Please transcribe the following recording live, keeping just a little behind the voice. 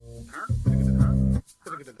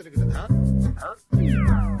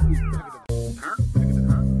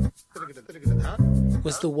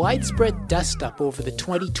Was the widespread dust-up over the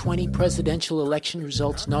 2020 presidential election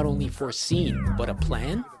results not only foreseen, but a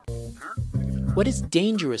plan? What is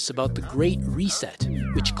dangerous about the Great Reset,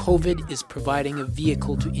 which COVID is providing a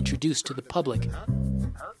vehicle to introduce to the public?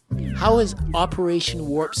 How is Operation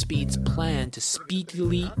Warp Speed's plan to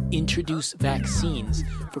speedily introduce vaccines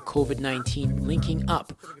for COVID-19 linking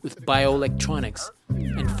up with bioelectronics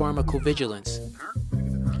and pharmacovigilance?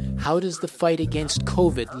 How does the fight against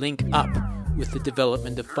COVID link up with the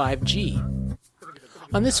development of 5G?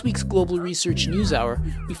 On this week's Global Research News Hour,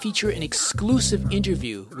 we feature an exclusive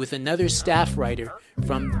interview with another staff writer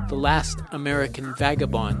from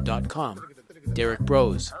TheLastAmericanVagabond.com, Derek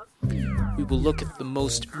Broze. We will look at the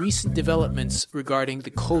most recent developments regarding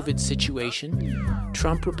the COVID situation,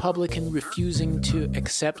 Trump Republican refusing to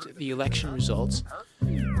accept the election results,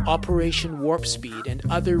 Operation Warp Speed, and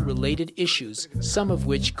other related issues, some of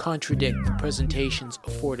which contradict the presentations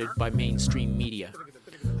afforded by mainstream media.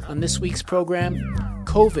 On this week's program,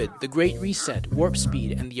 COVID, the Great Reset, Warp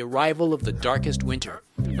Speed, and the arrival of the darkest winter,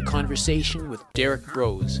 a conversation with Derek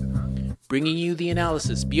Broze. Bringing you the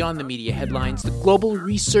analysis beyond the media headlines, the Global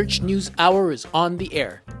Research News Hour is on the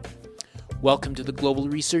air. Welcome to the Global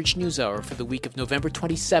Research News Hour for the week of November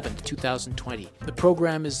 27th, 2020. The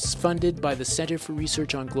program is funded by the Center for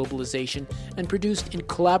Research on Globalization and produced in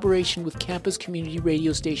collaboration with campus community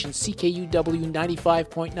radio station CKUW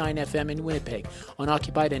 95.9 FM in Winnipeg on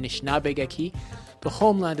occupied Anishinaabe, the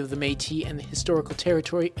homeland of the Métis and the historical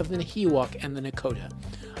territory of the Nahiwak and the Nakota.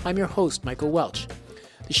 I'm your host, Michael Welch.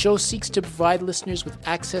 The show seeks to provide listeners with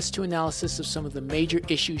access to analysis of some of the major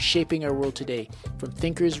issues shaping our world today, from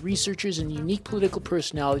thinkers, researchers, and unique political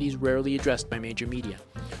personalities rarely addressed by major media.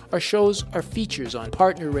 Our shows are features on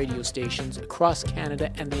partner radio stations across Canada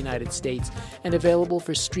and the United States, and available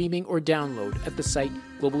for streaming or download at the site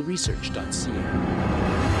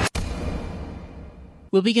globalresearch.ca.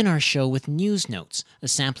 We'll begin our show with News Notes, a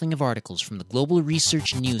sampling of articles from the Global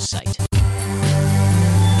Research News site.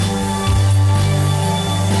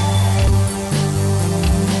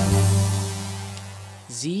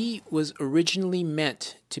 Xi was originally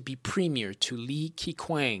meant to be premier to Li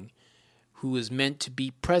Keqiang, who was meant to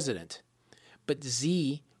be president. But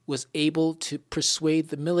Xi was able to persuade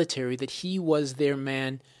the military that he was their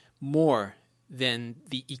man more than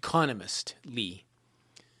the economist Li.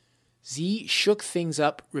 Xi shook things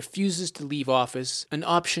up, refuses to leave office, an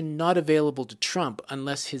option not available to Trump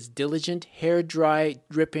unless his diligent, hair-dry,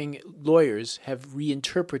 dripping lawyers have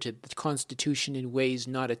reinterpreted the Constitution in ways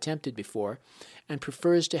not attempted before, and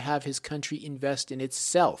prefers to have his country invest in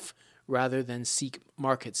itself rather than seek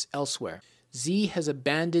markets elsewhere. Xi has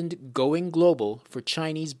abandoned going global for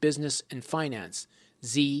Chinese business and finance.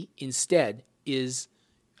 Xi, instead, is,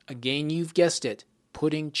 again you've guessed it,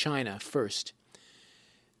 putting China first.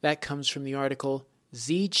 That comes from the article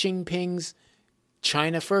Xi Jinping's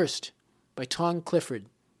China First by Tom Clifford,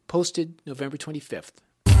 posted November 25th.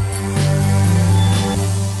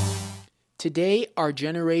 Today, our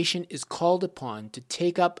generation is called upon to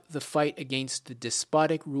take up the fight against the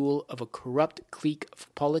despotic rule of a corrupt clique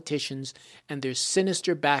of politicians and their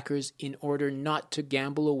sinister backers in order not to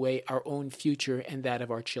gamble away our own future and that of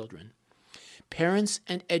our children. Parents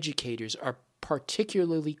and educators are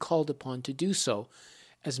particularly called upon to do so,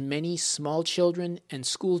 as many small children and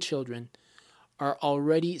school children are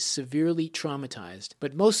already severely traumatized.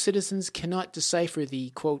 But most citizens cannot decipher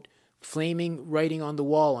the, quote, flaming writing on the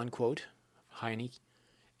wall, unquote, Heine,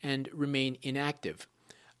 and remain inactive.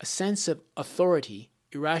 A sense of authority,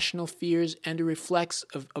 irrational fears, and a reflex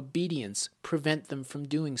of obedience prevent them from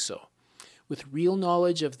doing so. With real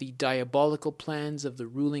knowledge of the diabolical plans of the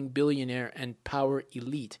ruling billionaire and power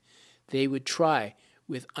elite, they would try,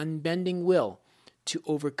 with unbending will, to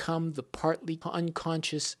overcome the partly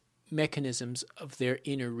unconscious mechanisms of their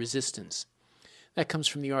inner resistance. That comes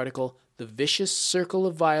from the article, The Vicious Circle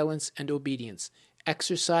of Violence and Obedience,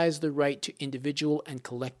 Exercise the Right to Individual and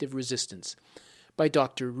Collective Resistance, by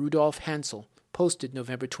Dr. Rudolf Hansel, posted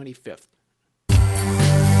November 25th.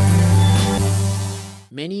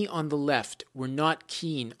 Many on the left were not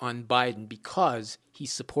keen on Biden because he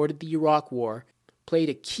supported the Iraq War, played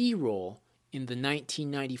a key role in the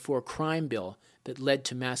 1994 crime bill that led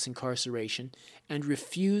to mass incarceration, and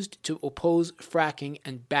refused to oppose fracking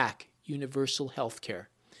and back universal health care.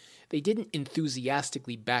 They didn't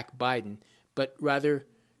enthusiastically back Biden, but rather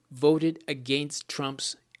voted against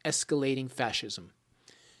Trump's escalating fascism.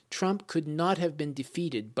 Trump could not have been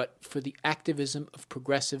defeated but for the activism of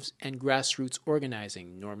progressives and grassroots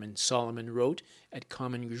organizing, Norman Solomon wrote at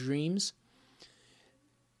Common Dreams.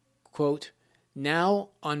 Quote, Now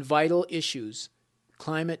on vital issues,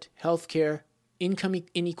 climate, healthcare, income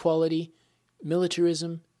inequality,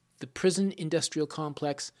 militarism, the prison industrial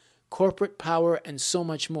complex, corporate power, and so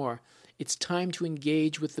much more, it's time to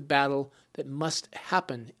engage with the battle that must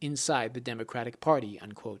happen inside the Democratic Party,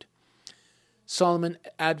 unquote. Solomon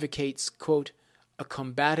advocates, quote, a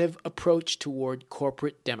combative approach toward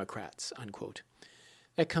corporate Democrats, unquote.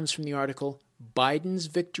 That comes from the article, Biden's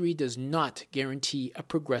victory does not guarantee a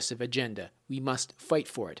progressive agenda. We must fight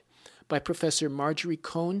for it, by Professor Marjorie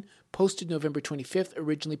Cohn, posted November 25th,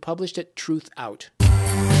 originally published at Truth Out.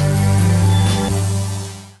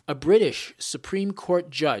 A British Supreme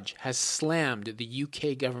Court judge has slammed the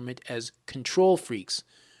UK government as control freaks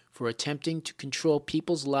for attempting to control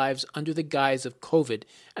people's lives under the guise of COVID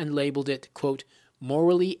and labeled it, quote,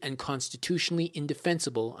 morally and constitutionally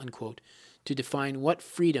indefensible, unquote, to define what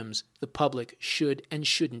freedoms the public should and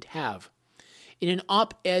shouldn't have. In an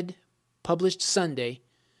op-ed published Sunday,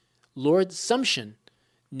 Lord Sumption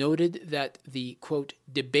noted that the, quote,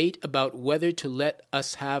 debate about whether to let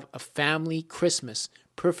us have a family Christmas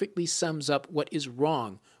perfectly sums up what is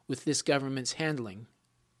wrong with this government's handling,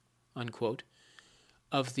 unquote,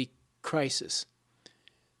 of the crisis.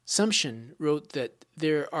 Sumption wrote that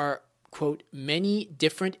there are, quote, many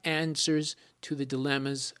different answers to the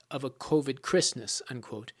dilemmas of a COVID Christmas,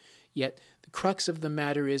 unquote. Yet the crux of the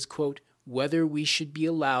matter is, quote, whether we should be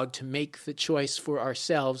allowed to make the choice for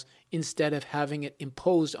ourselves instead of having it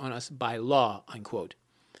imposed on us by law, unquote.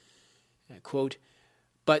 Quote,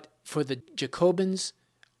 but for the Jacobins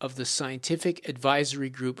of the Scientific Advisory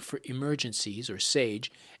Group for Emergencies, or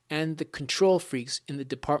SAGE, and the control freaks in the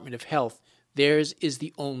Department of Health, theirs is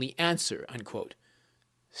the only answer, unquote,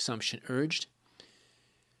 Sumption urged.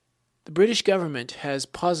 The British government has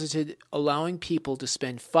posited allowing people to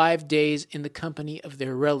spend 5 days in the company of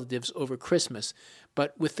their relatives over Christmas,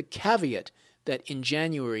 but with the caveat that in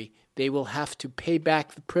January they will have to pay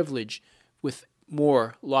back the privilege with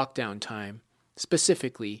more lockdown time,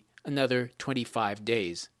 specifically another 25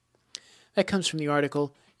 days. That comes from the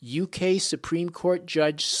article, UK Supreme Court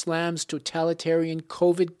Judge Slams Totalitarian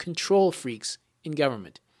COVID Control Freaks in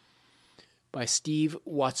Government, by Steve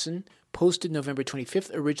Watson, posted November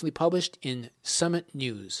 25th, originally published in Summit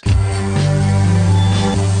News.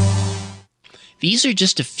 These are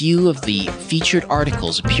just a few of the featured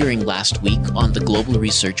articles appearing last week on the Global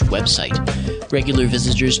Research website. Regular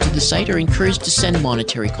visitors to the site are encouraged to send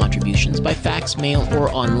monetary contributions by fax, mail, or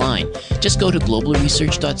online. Just go to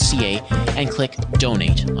globalresearch.ca and click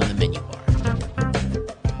Donate on the menu bar.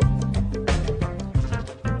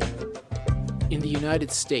 In the United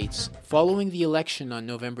States, following the election on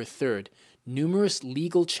November 3rd, numerous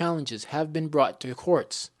legal challenges have been brought to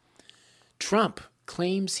courts. Trump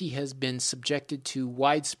claims he has been subjected to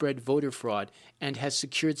widespread voter fraud and has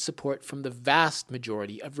secured support from the vast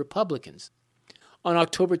majority of Republicans. On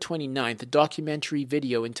October 29th, a documentary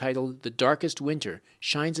video entitled The Darkest Winter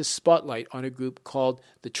shines a spotlight on a group called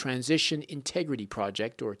the Transition Integrity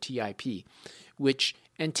Project, or TIP, which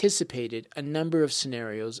anticipated a number of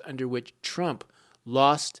scenarios under which Trump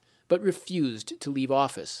lost but refused to leave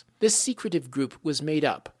office. This secretive group was made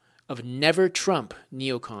up of never-Trump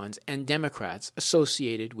neocons and Democrats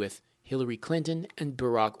associated with Hillary Clinton and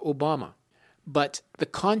Barack Obama. But the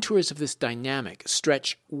contours of this dynamic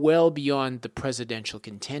stretch well beyond the presidential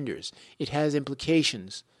contenders. It has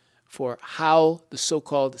implications for how the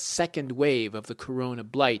so-called second wave of the corona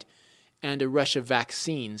blight and a rush of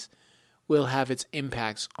vaccines will have its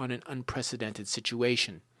impacts on an unprecedented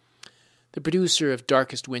situation. The producer of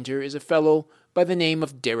Darkest Winter is a fellow by the name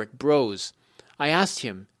of Derek Brose. I asked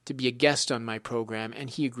him to be a guest on my program, and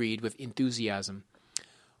he agreed with enthusiasm.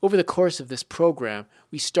 Over the course of this program,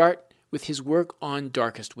 we start with his work on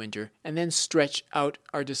Darkest Winter and then stretch out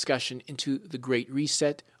our discussion into the Great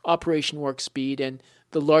Reset, Operation Warp Speed, and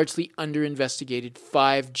the largely under-investigated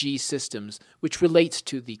 5G systems, which relates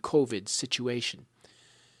to the COVID situation.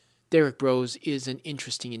 Derek Brose is an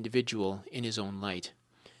interesting individual in his own light.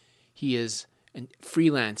 He is a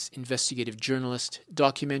freelance investigative journalist,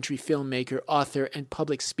 documentary filmmaker, author, and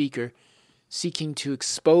public speaker, seeking to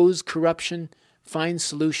expose corruption, find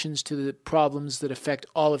solutions to the problems that affect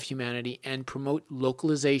all of humanity, and promote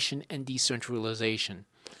localization and decentralization.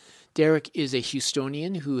 Derek is a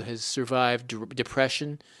Houstonian who has survived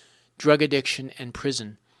depression, drug addiction, and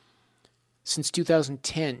prison. Since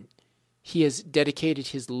 2010, he has dedicated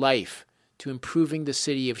his life to improving the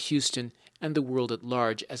city of Houston and the world at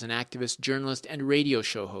large as an activist, journalist, and radio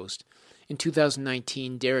show host. In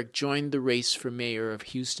 2019, Derek joined the race for mayor of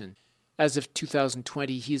Houston. As of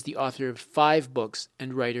 2020, he is the author of 5 books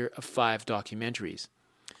and writer of 5 documentaries.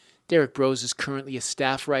 Derek Brose is currently a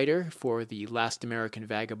staff writer for The Last American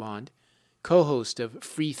Vagabond, co-host of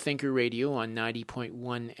Free Thinker Radio on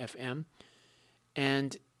 90.1 FM,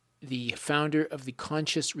 and the founder of the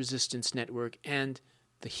Conscious Resistance Network and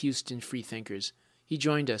the Houston Freethinkers. He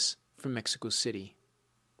joined us from Mexico City.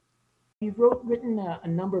 You've written a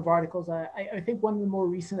number of articles. I think one of the more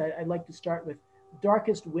recent I'd like to start with,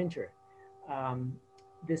 Darkest Winter.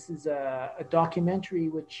 This is a documentary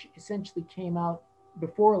which essentially came out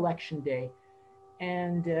before Election Day,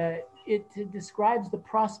 and it describes the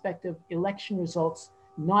prospect of election results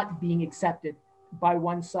not being accepted by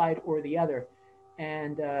one side or the other,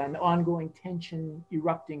 and an ongoing tension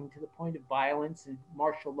erupting to the point of violence and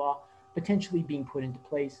martial law potentially being put into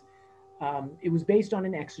place. It was based on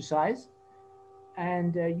an exercise,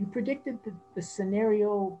 and you predicted the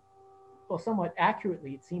scenario, well, somewhat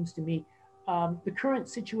accurately, it seems to me. The current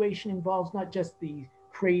situation involves not just the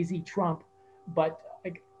crazy Trump, but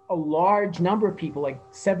like a large number of people, like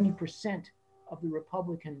 70% of the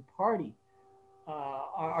Republican Party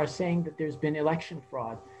are saying that there's been election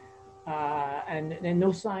fraud. And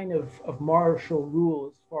no sign of martial rule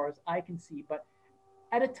as far as I can see. But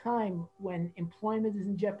at a time when employment is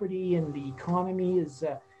in jeopardy and the economy is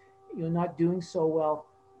not doing so well,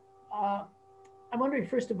 I'm wondering,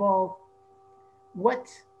 first of all, what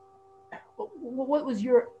was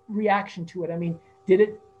your reaction to it? I mean, did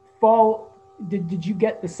it fall? Did you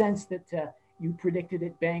get the sense that you predicted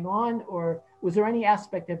it bang on, or was there any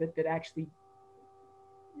aspect of it that actually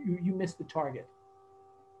you missed the target?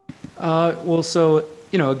 Well, so,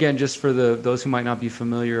 again, just for those who might not be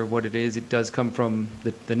familiar what it is, it does come from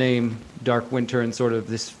the name Dark Winter and sort of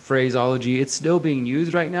this phraseology. It's still being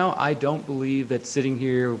used right now. I don't believe that sitting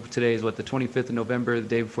here, today is the 25th of November, the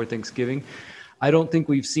day before Thanksgiving. I don't think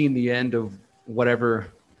we've seen the end of whatever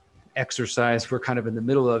exercise we're kind of in the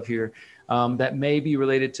middle of here. That may be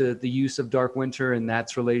related to the use of Dark Winter, and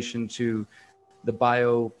that's relation to the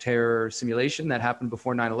bioterror simulation that happened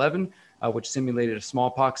before 9/11. Which simulated a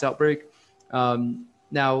smallpox outbreak.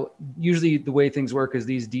 Now, usually the way things work is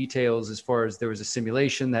these details, as far as there was a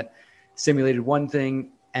simulation that simulated one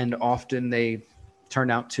thing, and often they turn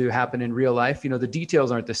out to happen in real life. The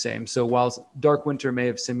details aren't the same. So while Dark Winter may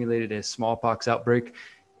have simulated a smallpox outbreak,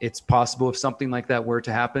 it's possible if something like that were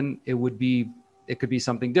to happen, it could be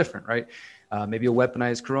something different, right? Maybe a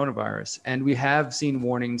weaponized coronavirus. And we have seen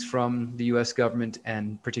warnings from the US government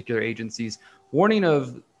and particular agencies warning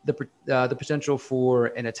of the potential for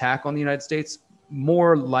an attack on the United States.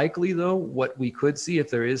 More likely, though, what we could see if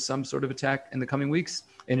there is some sort of attack in the coming weeks,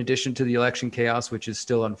 in addition to the election chaos, which is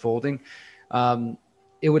still unfolding,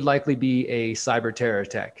 it would likely be a cyber terror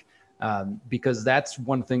attack, because that's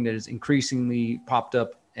one thing that has increasingly popped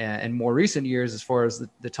up in more recent years as far as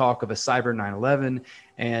the talk of a cyber 9/11.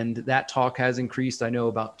 And that talk has increased. I know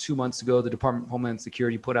about 2 months ago, the Department of Homeland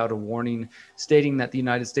Security put out a warning stating that the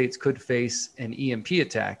United States could face an EMP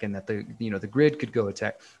attack, and that the grid could go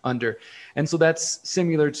attack under. And so that's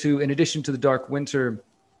similar to, in addition to the Dark Winter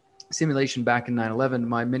simulation back in 9/11,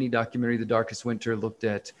 my mini documentary, The Darkest Winter, looked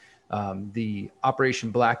at the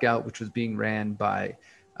Operation Blackout, which was being ran by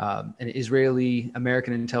an Israeli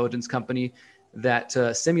American intelligence company that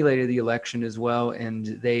simulated the election as well. And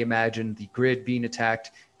they imagined the grid being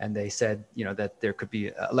attacked. And they said, that there could be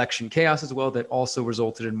election chaos as well that also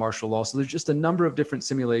resulted in martial law. So there's just a number of different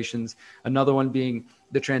simulations. Another one being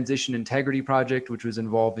the Transition Integrity Project, which was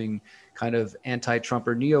involving kind of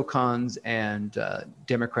anti-Trumper neocons and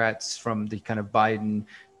Democrats from the kind of Biden,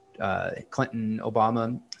 Clinton,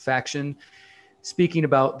 Obama faction, speaking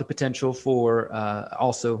about the potential for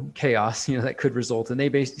also chaos, that could result.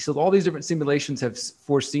 And so all these different simulations have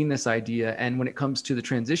foreseen this idea. And when it comes to the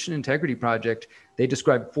Transition Integrity Project, they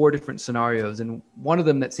describe 4 different scenarios. And one of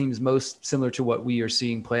them that seems most similar to what we are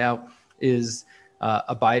seeing play out is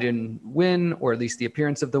a Biden win, or at least the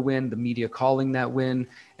appearance of the win, the media calling that win,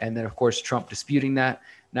 and then, of course, Trump disputing that.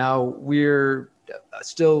 Now, we're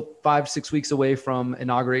still 5-6 weeks away from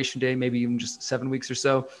Inauguration Day, maybe even just 7 weeks or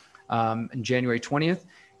so. On January 20th.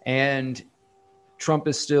 And Trump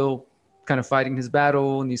is still kind of fighting his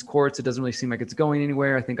battle in these courts. It doesn't really seem like it's going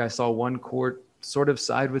anywhere. I think I saw one court sort of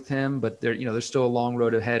side with him, but there's still a long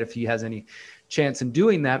road ahead if he has any chance in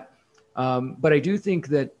doing that. But I do think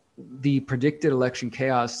that the predicted election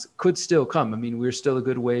chaos could still come. I mean, we're still a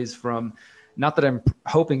good ways from, not that I'm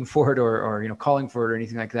hoping for it or calling for it or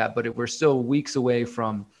anything like that, but we're still weeks away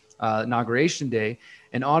from Inauguration Day.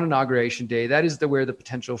 And on Inauguration Day, that is where the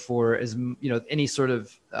potential for any sort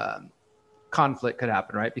of conflict could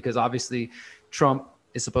happen, right? Because obviously Trump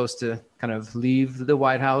is supposed to kind of leave the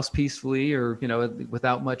White House peacefully or,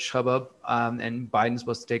 without much hubbub. And Biden's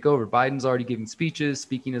supposed to take over. Biden's already giving speeches,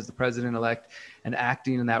 speaking as the president-elect and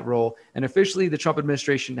acting in that role. And officially the Trump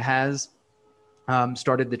administration has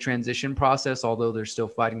started the transition process, although they're still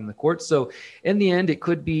fighting in the courts. So in the end, it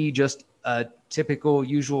could be just a typical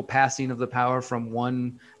usual passing of the power from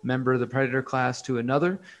one member of the predator class to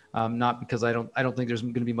another. Not because I don't think there's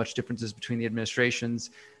going to be much differences between the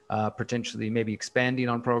administrations, potentially maybe expanding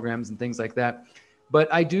on programs and things like that.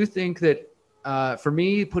 But I do think that for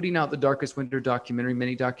me, putting out the Darkest Winter documentary,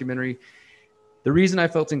 mini documentary, the reason I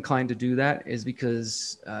felt inclined to do that is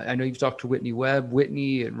because I know you've talked to Whitney Webb,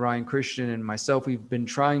 Whitney and Ryan Christian and myself. We've been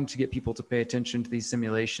trying to get people to pay attention to these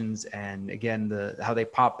simulations. And again, how they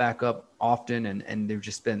pop back up often. And they've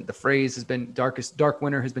just been, the phrase has been dark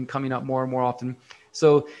winter has been coming up more and more often.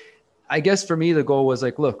 So I guess for me, the goal was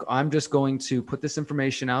like, look, I'm just going to put this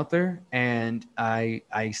information out there. And I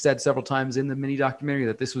said several times in the mini documentary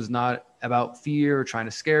that this was not about fear or trying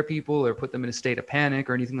to scare people or put them in a state of panic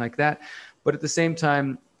or anything like that. But at the same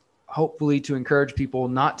time, hopefully to encourage people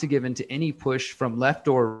not to give into any push from left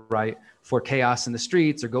or right for chaos in the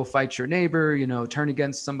streets or go fight your neighbor, turn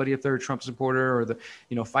against somebody if they're a Trump supporter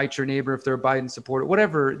or fight your neighbor if they're a Biden supporter,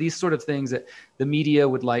 whatever, these sort of things that the media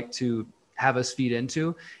would like to have us feed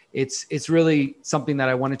into. It's really something that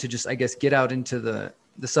I wanted to just, I guess, get out into the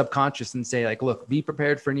subconscious and say like, look, be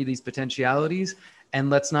prepared for any of these potentialities and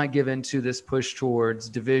let's not give into this push towards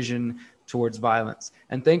division, towards violence.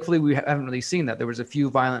 And thankfully, we haven't really seen that. There was a few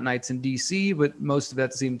violent nights in DC, but most of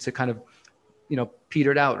that seemed to kind of,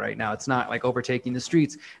 petered out right now. It's not like overtaking the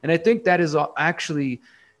streets. And I think that is actually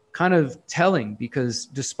kind of telling because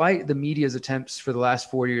despite the media's attempts for the last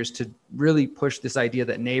 4 years to really push this idea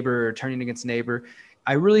that neighbor or turning against neighbor,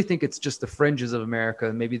 I really think it's just the fringes of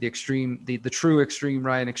America, maybe the true extreme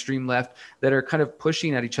right and extreme left that are kind of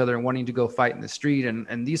pushing at each other and wanting to go fight in the street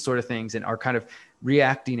and these sort of things and are kind of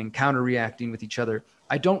reacting and counter-reacting with each other.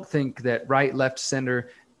 I don't think that right, left, center,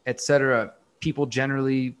 etc. people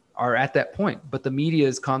generally are at that point, but the media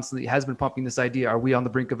has been pumping this idea. Are we on the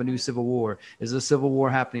brink of a new civil war? Is a civil war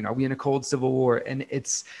happening? Are we in a cold civil war? And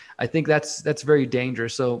I think that's very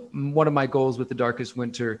dangerous. So one of my goals with the Darkest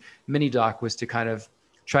Winter mini doc was to kind of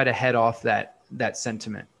try to head off that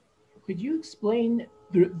sentiment. Could you explain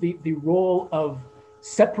the role of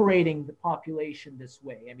separating the population this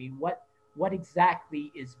way? I mean, what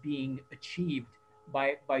exactly is being achieved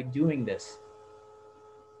by doing this?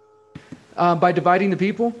 By dividing the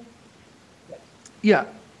people? Yeah,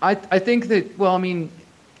 I think that, well, I mean,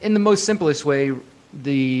 in the most simplest way,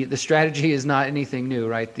 the strategy is not anything new,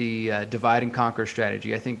 right? The divide and conquer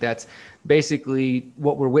strategy. I think that's basically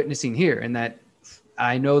what we're witnessing here. And that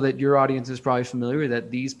I know that your audience is probably familiar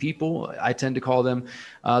that these people, I tend to call them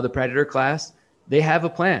the predator class, they have a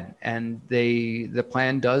plan. And the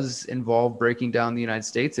plan does involve breaking down the United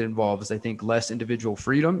States. It involves, I think, less individual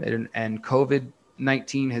freedom. And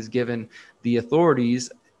COVID-19 has given the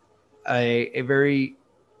authorities a very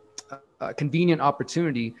convenient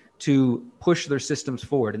opportunity to push their systems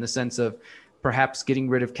forward in the sense of perhaps getting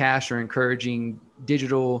rid of cash or encouraging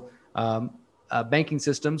digital banking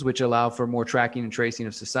systems, which allow for more tracking and tracing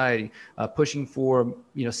of society, pushing for,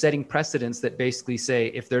 setting precedents that basically say,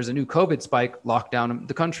 if there's a new COVID spike, lock down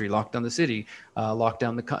the country, lock down the city, lock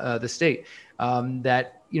down the state.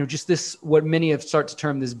 That, just this, what many have started to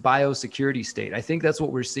term this biosecurity state. I think that's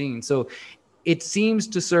what we're seeing. So it seems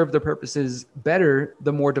to serve the purposes better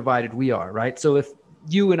the more divided we are, right? So if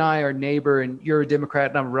you and I are neighbor and you're a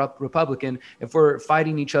Democrat and I'm a Republican, if we're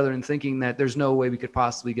fighting each other and thinking that there's no way we could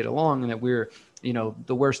possibly get along and that we're,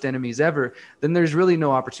 the worst enemies ever, then there's really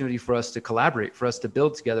no opportunity for us to collaborate, for us to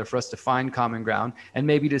build together, for us to find common ground, and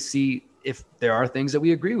maybe to see if there are things that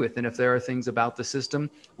we agree with and if there are things about the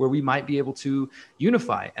system where we might be able to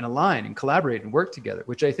unify and align and collaborate and work together,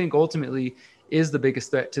 which I think ultimately is the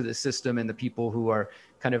biggest threat to the system, and the people who are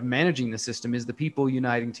kind of managing the system is the people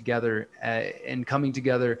uniting together and coming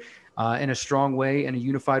together in a strong way, in a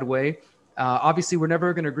unified way. Obviously, we're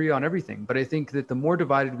never going to agree on everything, but I think that the more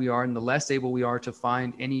divided we are and the less able we are to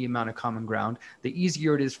find any amount of common ground, the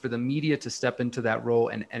easier it is for the media to step into that role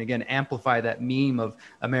and again, amplify that meme of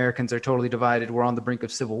Americans are totally divided, we're on the brink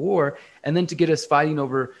of civil war, and then to get us fighting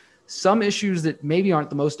over some issues that maybe aren't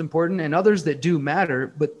the most important and others that do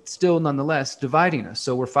matter, but still nonetheless dividing us.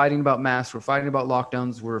 So we're fighting about masks, we're fighting about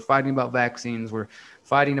lockdowns, we're fighting about vaccines, we're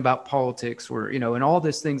fighting about politics, we're, and all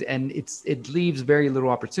these things. And it leaves very little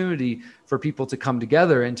opportunity for people to come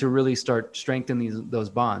together and to really start strengthening those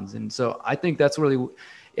bonds. And so I think that's really,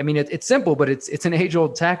 I mean, it's simple, but it's an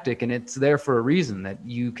age-old tactic, and it's there for a reason. That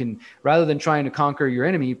you can, rather than trying to conquer your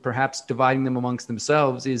enemy, perhaps dividing them amongst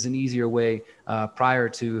themselves is an easier way prior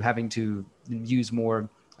to having to use more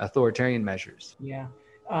authoritarian measures. Yeah.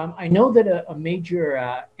 I know that a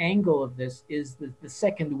major angle of this is the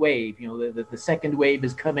second wave. The second wave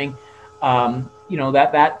is coming.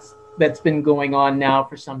 That's been going on now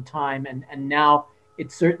for some time, and now it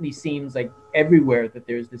certainly seems like everywhere that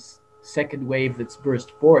there's this second wave that's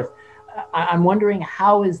burst forth. I'm wondering,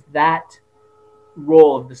 how is that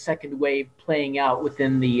role of the second wave playing out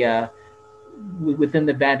within the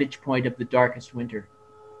vantage point of the darkest winter?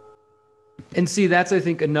 And see, that's, I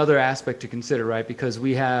think, another aspect to consider, right? Because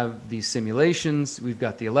we have these simulations, we've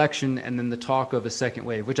got the election, and then the talk of a second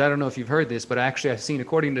wave, which I don't know if you've heard this, but actually I've seen,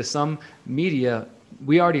 according to some media,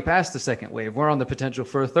 we already passed the second wave. We're on the potential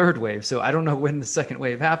for a third wave. So I don't know when the second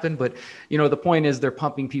wave happened, but the point is they're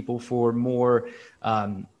pumping people for more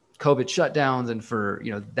COVID shutdowns and for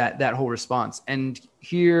that whole response. And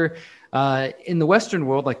here in the Western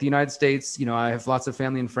world, like the United States, I have lots of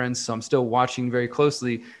family and friends, so I'm still watching very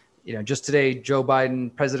closely. Just today,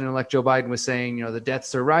 President-elect Joe Biden was saying, the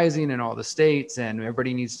deaths are rising in all the states and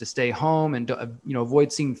everybody needs to stay home and,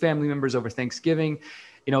 avoid seeing family members over Thanksgiving.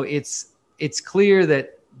 It's clear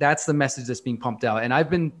that that's the message that's being pumped out. And I've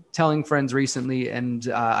been telling friends recently,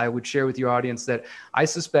 and I would share with your audience that I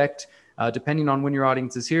suspect, depending on when your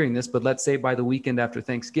audience is hearing this, but let's say by the weekend after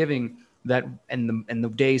Thanksgiving, that and the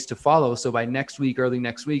days to follow. So by next week, early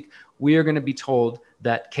next week, we are going to be told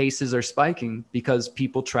that cases are spiking because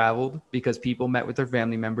people traveled, because people met with their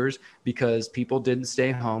family members, because people didn't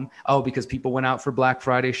stay home. Because people went out for Black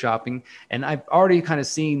Friday shopping. And I've already kind of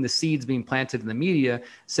seen the seeds being planted in the media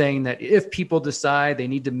saying that if people decide they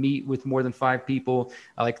need to meet with more than 5 people,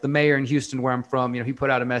 like the mayor in Houston, where I'm from, he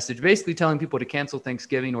put out a message basically telling people to cancel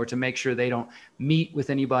Thanksgiving or to make sure they don't meet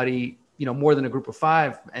with anybody, more than a group of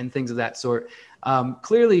 5 and things of that sort.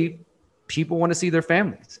 Clearly, people want to see their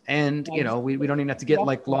families. And, we don't even have to get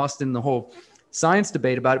lost in the whole science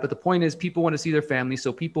debate about it. But the point is people want to see their families,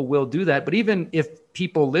 so people will do that. But even if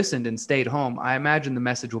people listened and stayed home, I imagine the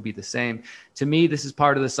message will be the same. To me, this is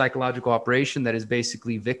part of the psychological operation that is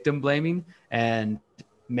basically victim blaming and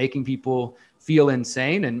making people feel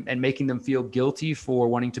insane and making them feel guilty for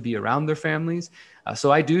wanting to be around their families.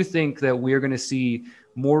 So I do think that we're going to see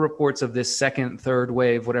more reports of this second, third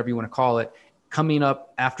wave, whatever you want to call it, coming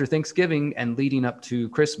up after Thanksgiving and leading up to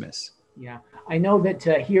Christmas. Yeah, I know that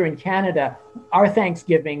here in Canada, our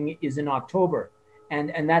Thanksgiving is in October,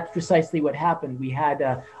 and that's precisely what happened. We had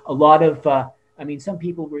a lot of, some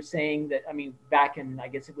people were saying that, back in, I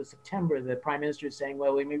guess it was September, the Prime Minister is saying,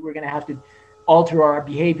 well, maybe we're going to have to alter our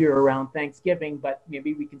behavior around Thanksgiving, but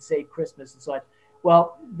maybe we can save Christmas and so on.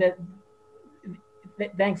 Well, that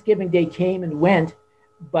Thanksgiving Day came and went,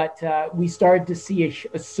 but we started to see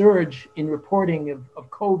a surge in reporting of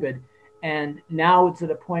COVID. And now it's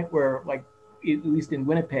at a point where, like, at least in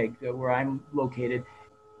Winnipeg, where I'm located,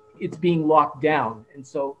 it's being locked down. And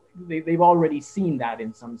so they've already seen that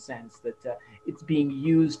in some sense, that it's being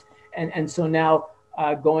used. And so now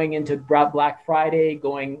going into Black Friday,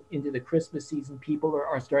 going into the Christmas season, people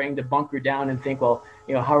are starting to bunker down and think, well,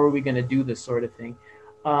 how are we going to do this sort of thing?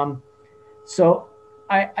 So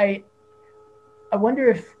I wonder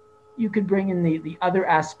if you could bring in the other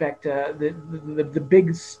aspect, the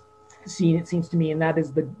big scene, it seems to me, and that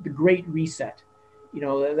is the Great Reset.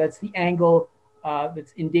 That's the angle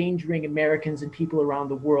that's endangering Americans and people around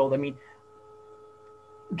the world.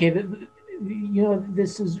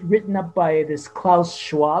 This is written up by this Klaus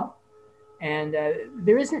Schwab, and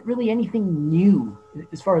there isn't really anything new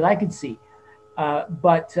as far as I could see,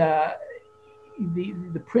 but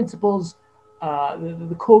the principles.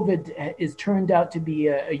 The COVID is turned out to be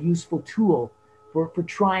a useful tool for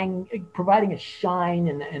providing a shine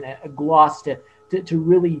and a gloss to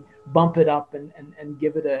really bump it up and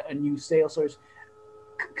give it a new sales source.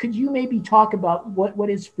 Could you maybe talk about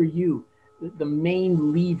what is for you the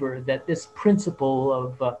main lever that this principle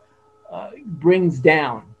of brings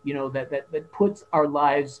down, that puts our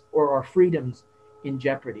lives or our freedoms in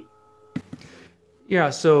jeopardy? Yeah,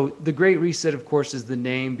 so the Great Reset, of course, is the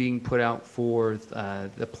name being put out for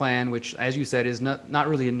the plan, which, as you said, is not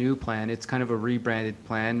really a new plan. It's kind of a rebranded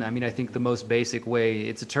plan. I think the most basic way,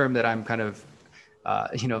 it's a term that I'm kind of,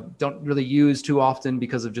 don't really use too often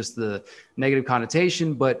because of just the negative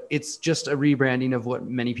connotation, but it's just a rebranding of what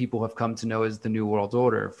many people have come to know as the New World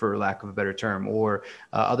Order, for lack of a better term, or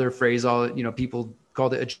other phrase, people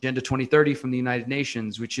called it Agenda 2030 from the United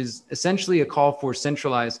Nations, which is essentially a call for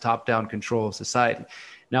centralized top-down control of society.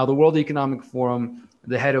 Now, the World Economic Forum,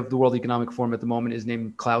 the head of the World Economic Forum at the moment is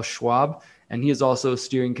named Klaus Schwab, and he is also a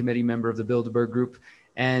steering committee member of the Bilderberg Group.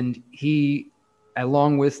 And he,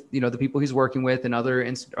 along with the people he's working with and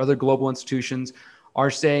other global institutions,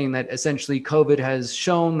 are saying that essentially COVID has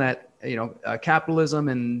shown that capitalism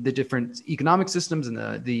and the different economic systems and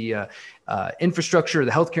the infrastructure,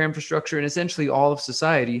 the healthcare infrastructure, and essentially all of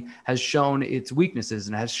society has shown its weaknesses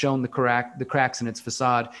and has shown the cracks in its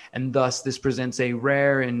facade. And thus this presents a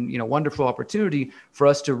rare and wonderful opportunity for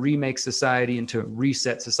us to remake society and to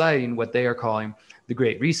reset society in what they are calling the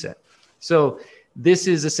Great Reset. So this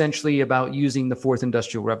is essentially about using the Fourth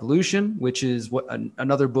Industrial Revolution, which is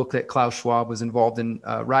another book that Klaus Schwab was involved in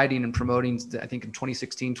writing and promoting, I think in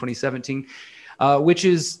 2016, 2017, which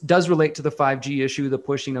does relate to the 5G issue, the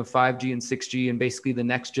pushing of 5G and 6G, and basically the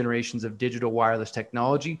next generations of digital wireless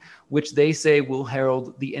technology, which they say will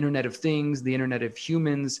herald the Internet of Things, the Internet of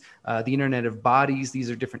Humans, the Internet of Bodies.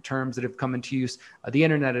 These are different terms that have come into use. The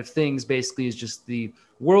Internet of Things basically is just the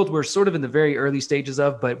world we're sort of in the very early stages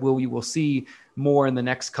of, but we will see more in the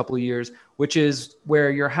next couple of years, which is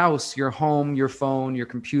where your house, your home, your phone, your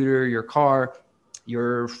computer, your car,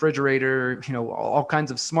 your refrigerator, all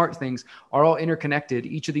kinds of smart things are all interconnected.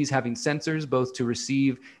 Each of these having sensors, both to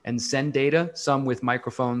receive and send data, some with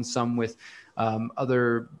microphones, some with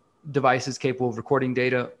other devices capable of recording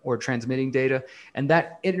data or transmitting data. And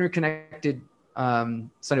that interconnected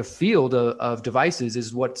sort of field of devices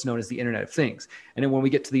is what's known as the Internet of Things. And then when we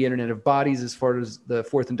get to the Internet of Bodies, as far as the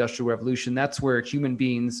Fourth Industrial Revolution, that's where human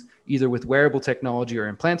beings, either with wearable technology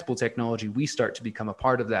or implantable technology, we start to become a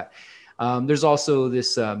part of that. There's also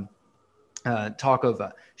this talk of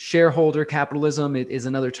shareholder capitalism. It is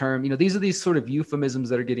another term. These are these sort of euphemisms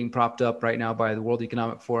that are getting propped up right now by the World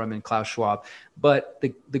Economic Forum and Klaus Schwab. But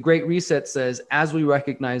the Great Reset says, as we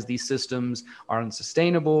recognize these systems are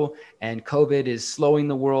unsustainable and COVID is slowing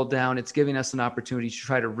the world down, it's giving us an opportunity to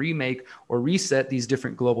try to remake or reset these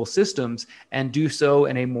different global systems and do so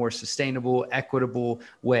in a more sustainable, equitable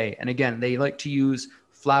way. And again, they like to use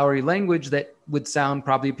flowery language that would sound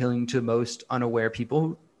probably appealing to most unaware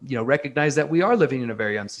people who recognize that we are living in a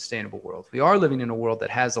very unsustainable world. We are living in a world that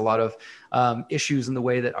has a lot of issues in the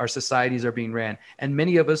way that our societies are being ran. And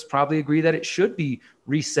many of us probably agree that it should be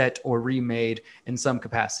reset or remade in some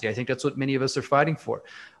capacity. I think that's what many of us are fighting for.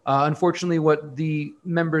 Unfortunately, what the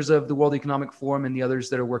members of the World Economic Forum and the others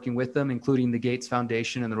that are working with them, including the Gates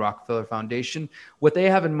Foundation and the Rockefeller Foundation, what they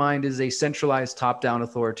have in mind is a centralized top-down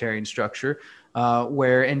authoritarian structure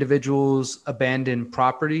where individuals abandon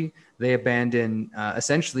property, they abandon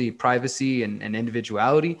essentially privacy and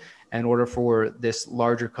individuality in order for this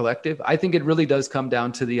larger collective. I think it really does come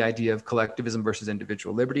down to the idea of collectivism versus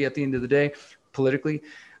individual liberty at the end of the day, politically.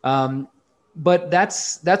 But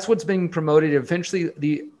that's what's being promoted. Eventually,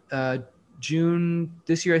 the June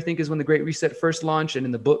this year, I think, is when the Great Reset first launched, and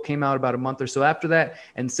then the book came out about a month or so after that.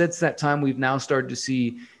 And since that time, we've now started to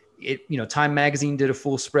see it. Time Magazine did a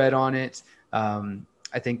full spread on it.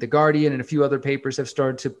 I think The Guardian and a few other papers have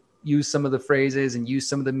started to use some of the phrases and use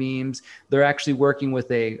some of the memes. They're actually working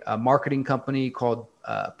with a marketing company called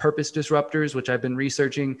Purpose Disruptors, which I've been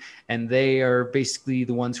researching, and they are basically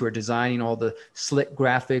the ones who are designing all the slick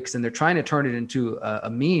graphics, and they're trying to turn it into a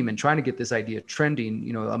meme and trying to get this idea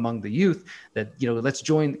trending, among the youth that, let's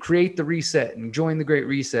create the reset and join the Great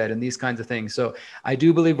Reset and these kinds of things. So I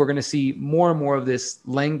do believe we're going to see more and more of this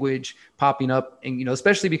language popping up, and,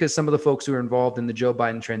 especially because some of the folks who are involved in the Joe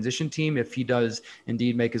Biden transition team, if he does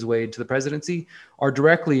indeed make his way to the presidency, are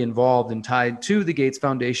directly involved and tied to the Gates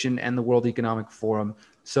Foundation and the World Economic Forum.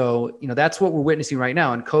 So, that's what we're witnessing right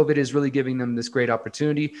now. And COVID is really giving them this great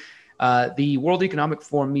opportunity. The World Economic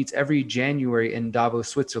Forum meets every January in Davos,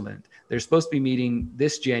 Switzerland. They're supposed to be meeting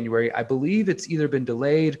this January. I believe it's either been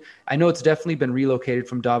delayed. I know it's definitely been relocated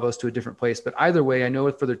from Davos to a different place. But either way, I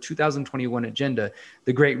know for their 2021 agenda,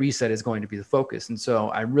 the Great Reset is going to be the focus. And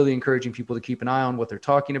so I'm really encouraging people to keep an eye on what they're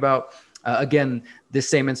talking about. Again, this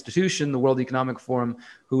same institution, the World Economic Forum,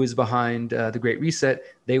 who is behind the Great Reset,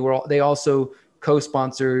 they also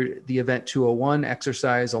co-sponsored the Event 201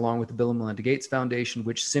 exercise along with the Bill and Melinda Gates Foundation,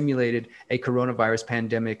 which simulated a coronavirus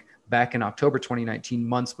pandemic back in October 2019,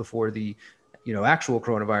 months before the actual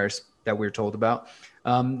coronavirus that we're told about.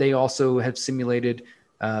 They also have simulated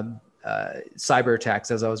cyber attacks,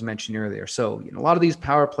 as I was mentioning earlier. So, a lot of these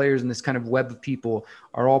power players and this kind of web of people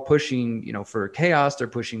are all pushing, for chaos. They're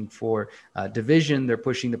pushing for division. They're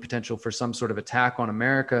pushing the potential for some sort of attack on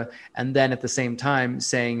America. And then at the same time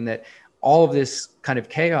saying that all of this kind of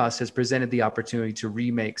chaos has presented the opportunity to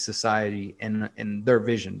remake society in their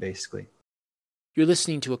vision, basically. You're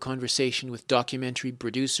listening to a conversation with documentary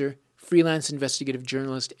producer, freelance investigative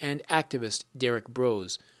journalist, and activist Derek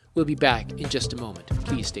Broze. We'll be back in just a moment.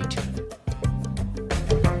 Please stay tuned.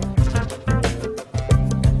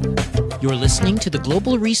 You're listening to the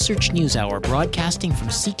Global Research News Hour, broadcasting from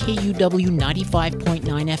CKUW 95.9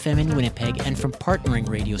 FM in Winnipeg and from partnering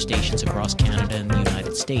radio stations across Canada and the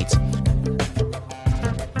United States.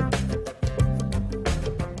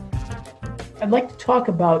 I'd like to talk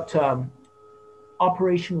about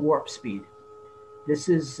Operation Warp Speed. This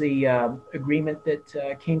is the agreement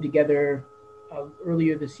that came together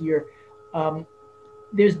earlier this year.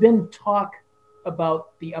 There's been talk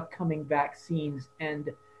about the upcoming vaccines and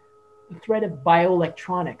the threat of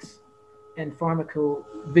bioelectronics and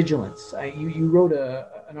pharmacovigilance. You wrote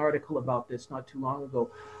an article about this not too long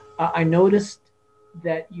ago. I noticed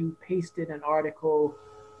that you pasted an article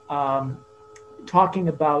talking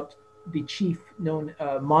about the chief known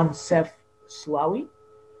Moncef Slaoui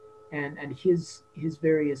and his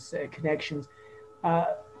various connections.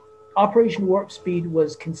 Operation Warp Speed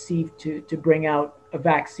was conceived to bring out a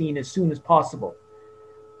vaccine as soon as possible.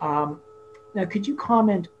 Now, could you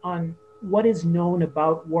comment on what is known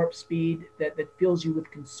about warp speed that fills you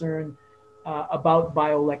with concern about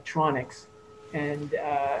bioelectronics and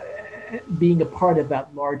being a part of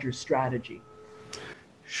that larger strategy?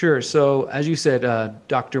 Sure. So as you said,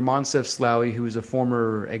 Dr. Moncef Slaoui, who is a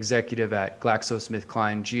former executive at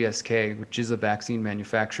GlaxoSmithKline, GSK, which is a vaccine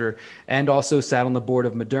manufacturer, and also sat on the board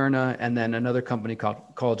of Moderna and then another company called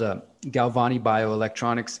Galvani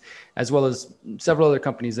Bioelectronics, as well as several other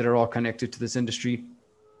companies that are all connected to this industry.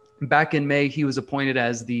 Back in May, he was appointed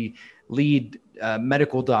as the lead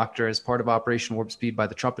medical doctor as part of Operation Warp Speed by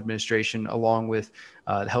the Trump administration, along with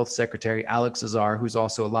the Health Secretary Alex Azar, who's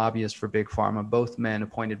also a lobbyist for Big Pharma, both men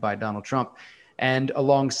appointed by Donald Trump. And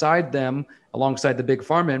alongside them, alongside the Big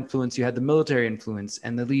Pharma influence, you had the military influence,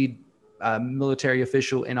 and the lead military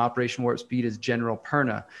official in Operation Warp Speed is General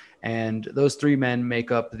Perna. And those three men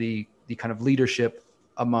make up the kind of leadership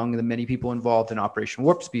among the many people involved in Operation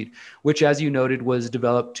Warp Speed, which, as you noted, was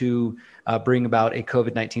developed to bring about a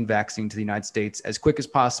COVID-19 vaccine to the United States as quick as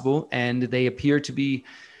possible. And they appear to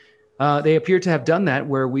have done that,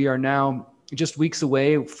 where we are now just weeks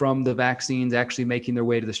away from the vaccines actually making their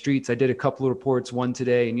way to the streets. I did a couple of reports, one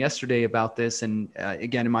today and yesterday, about this. And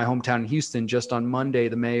again, in my hometown in Houston, just on Monday,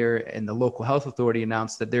 the mayor and the local health authority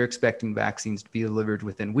announced that they're expecting vaccines to be delivered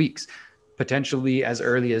within weeks, potentially as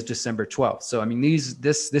early as December 12th. So, I mean,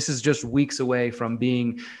 this is just weeks away from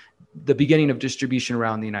being the beginning of distribution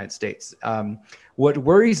around the United States. What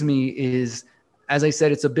worries me is, as I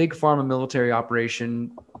said, it's a big pharma military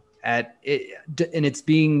operation and it's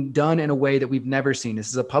being done in a way that we've never seen. This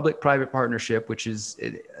is a public-private partnership, which is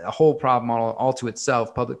a whole problem all to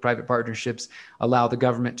itself. Public-private partnerships allow the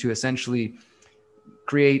government to essentially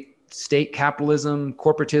create state capitalism,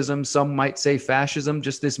 corporatism, some might say fascism,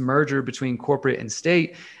 just this merger between corporate and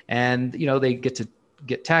state. And, they get to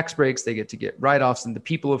get tax breaks, they get to get write-offs. And the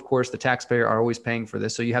people, of course, the taxpayer, are always paying for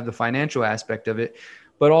this. So you have the financial aspect of it.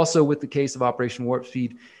 But also with the case of Operation Warp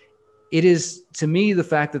Speed, it is, to me, the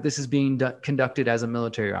fact that this is being conducted as a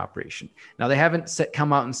military operation. Now, they haven't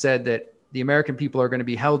come out and said that the American people are going to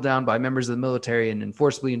be held down by members of the military and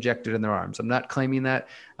forcibly injected in their arms. I'm not claiming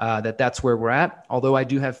that's where we're at, although I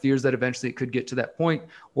do have fears that eventually it could get to that point,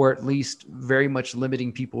 or at least very much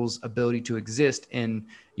limiting people's ability to exist in,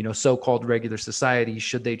 so-called regular society,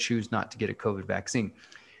 should they choose not to get a COVID vaccine.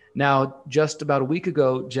 Now, just about a week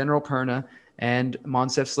ago, General Perna and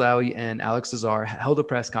Moncef Slaoui and Alex Azar held a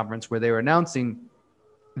press conference where they were announcing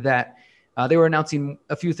that they were announcing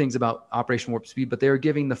a few things about Operation Warp Speed, but they were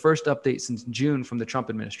giving the first update since June from the Trump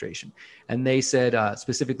administration. And they said,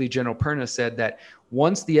 specifically General Perna said that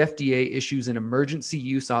once the FDA issues an emergency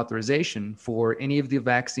use authorization for any of the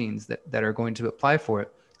vaccines that are going to apply for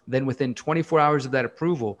it, then within 24 hours of that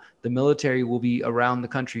approval, the military will be around the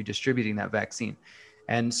country distributing that vaccine.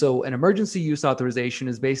 And so an emergency use authorization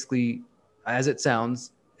is basically, as it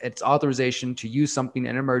sounds, it's authorization to use something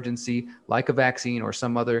in emergency, like a vaccine or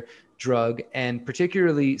some other drug, and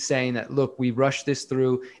particularly saying that, look, we rushed this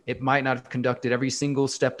through. It might not have conducted every single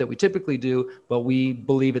step that we typically do, but we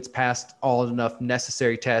believe it's passed all enough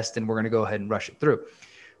necessary tests, and we're going to go ahead and rush it through.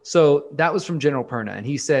 So that was from General Perna, and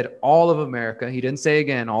he said all of America, he didn't say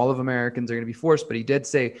again all of Americans are going to be forced, but he did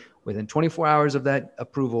say within 24 hours of that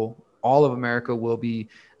approval, all of America will be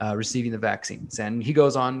receiving the vaccines. And he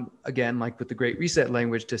goes on again, like with the Great Reset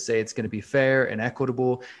language, to say it's going to be fair and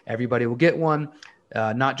equitable. Everybody will get one,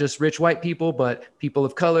 not just rich white people, but people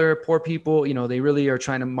of color, poor people. They really are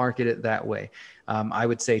trying to market it that way. I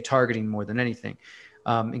would say targeting more than anything,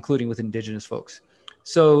 including with indigenous folks.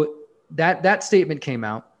 So that statement came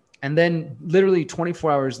out. And then literally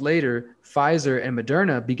 24 hours later, Pfizer and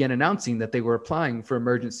Moderna began announcing that they were applying for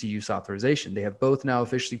emergency use authorization. They have both now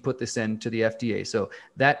officially put this in to the FDA. So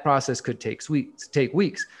that process could take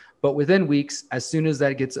weeks. But within weeks, as soon as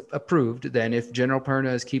that gets approved, then if General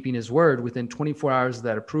Perna is keeping his word, within 24 hours of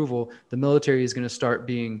that approval, the military is going to start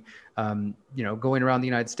being, going around the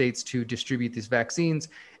United States to distribute these vaccines.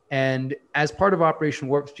 And as part of Operation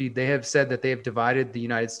Warp Speed, they have said that they have divided the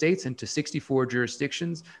United States into 64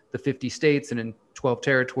 jurisdictions, the 50 states, and in 12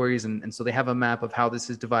 territories. And so they have a map of how this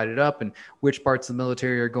is divided up and which parts of the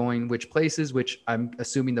military are going which places, which I'm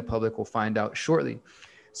assuming the public will find out shortly.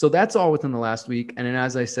 So that's all within the last week. And then,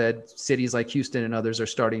 as I said, cities like Houston and others are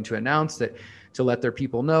starting to announce that to let their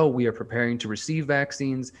people know we are preparing to receive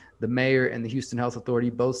vaccines. The mayor and the Houston Health Authority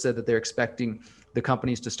both said that they're expecting the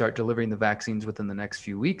companies to start delivering the vaccines within the next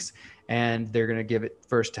few weeks. And they're going to give it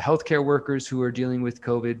first to healthcare workers who are dealing with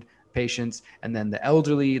COVID patients, and then the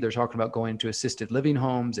elderly. They're talking about going to assisted living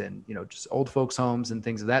homes and, just old folks' homes and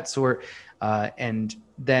things of that sort. And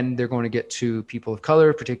then they're going to get to people of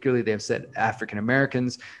color, particularly they have said African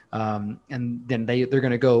Americans. And then they're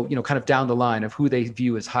going to go, kind of down the line of who they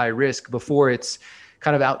view as high risk before it's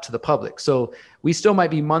kind of out to the public. So we still might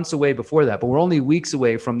be months away before that, but we're only weeks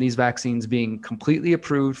away from these vaccines being completely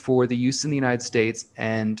approved for the use in the United States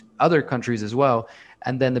and other countries as well.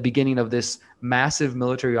 And then the beginning of this massive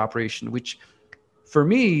military operation, which for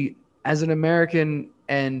me as an American,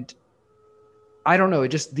 and I don't know,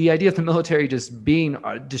 just the idea of the military just being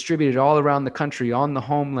distributed all around the country on the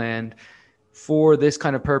homeland for this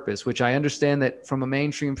kind of purpose, which I understand that from a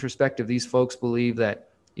mainstream perspective, these folks believe that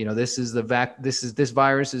this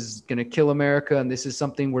virus is going to kill America, and this is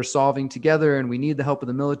something we're solving together, and we need the help of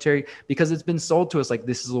the military, because it's been sold to us like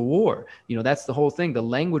this is a war. That's the whole thing. The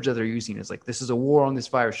language that they're using is like, this is a war on this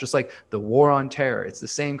virus, just like the war on terror. It's the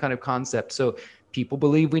same kind of concept. So people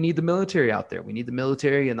believe we need the military out there. We need the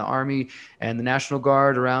military and the Army and the National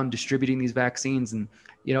Guard around distributing these vaccines. And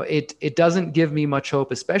it doesn't give me much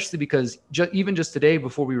hope, especially because even just today,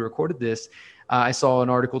 before we recorded this, I saw an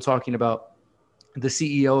article talking about the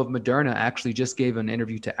CEO of Moderna actually just gave an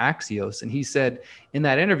interview to Axios. And he said in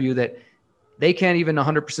that interview that they can't even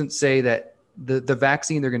 100% say that the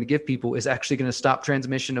vaccine they're going to give people is actually going to stop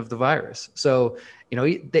transmission of the virus. So,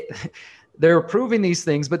 they're approving these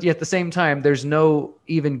things, but yet at the same time, there's no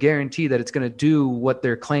even guarantee that it's going to do what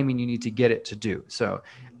they're claiming you need to get it to do. So,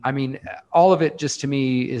 I mean, all of it just to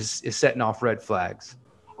me is setting off red flags.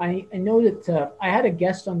 I know that I had a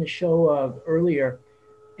guest on the show earlier,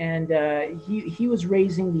 and he was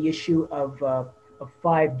raising the issue of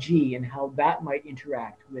 5G and how that might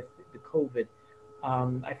interact with the COVID.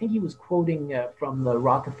 I think he was quoting from the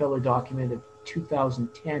Rockefeller document of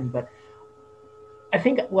 2010, but I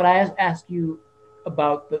think what I asked you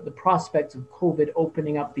about the prospects of COVID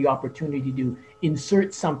opening up the opportunity to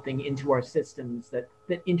insert something into our systems that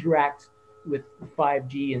interacts with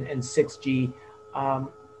 5G and 6G. I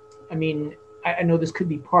mean, I know this could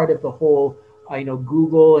be part of the whole,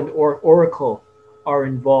 Google and Oracle are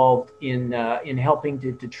involved in helping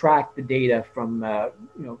to track the data from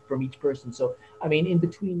each person. So, I mean, in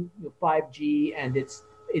between 5G and its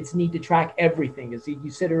need to track everything, as you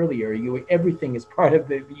said earlier, everything is part of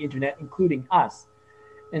the internet, including us.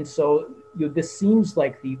 And so this seems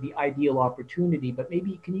like the ideal opportunity, but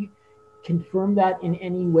maybe can you confirm that in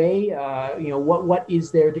any way? What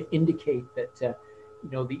is there to indicate that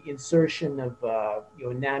the insertion of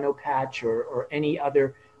nanopatch or any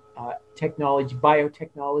other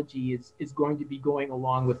biotechnology is going to be going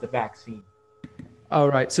along with the vaccine? All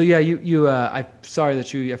right. So yeah, I'm sorry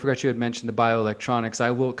that I forgot you had mentioned the bioelectronics.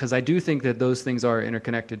 I will, because I do think that those things are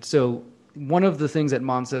interconnected. So one of the things that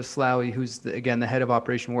Moncef Slaoui, who's the head of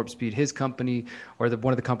Operation Warp Speed, his company, or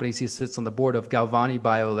one of the companies he sits on the board of, Galvani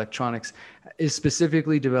Bioelectronics, is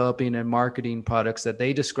specifically developing and marketing products that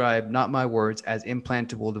they describe, not my words, as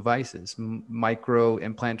implantable devices, micro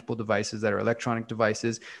implantable devices that are electronic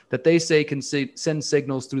devices that they say can send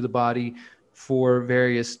signals through the body for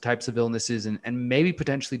various types of illnesses and maybe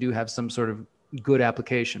potentially do have some sort of good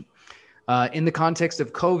application. In the context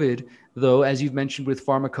of COVID, though, as you've mentioned with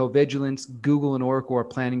pharmacovigilance, Google and Oracle are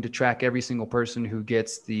planning to track every single person who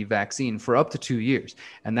gets the vaccine for up to 2 years.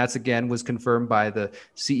 And that's, again, was confirmed by the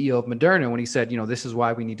CEO of Moderna when he said, this is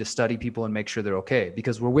why we need to study people and make sure they're okay,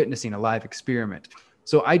 because we're witnessing a live experiment.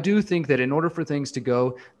 So I do think that in order for things to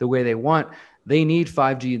go the way they want, they need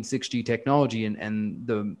 5G and 6G technology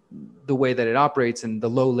and the way that it operates and the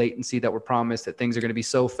low latency that we're promised, that things are going to be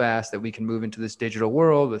so fast that we can move into this digital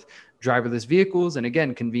world with driverless vehicles. And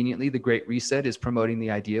again, conveniently, the Great Reset is promoting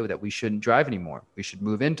the idea that we shouldn't drive anymore. We should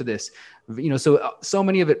move into this. So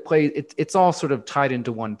many of it plays, it's all sort of tied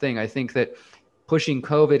into one thing. I think that pushing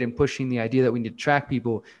COVID and pushing the idea that we need to track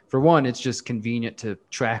people, for one, it's just convenient to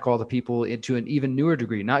track all the people into an even newer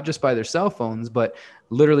degree, not just by their cell phones, but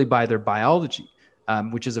literally by their biology.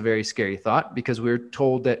 which is a very scary thought because we're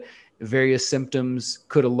told that various symptoms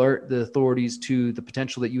could alert the authorities to the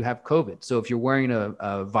potential that you have COVID. So if you're wearing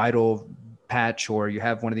a vital patch or you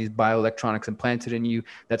have one of these bioelectronics implanted in you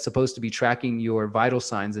that's supposed to be tracking your vital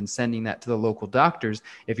signs and sending that to the local doctors,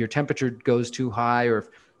 if your temperature goes too high or if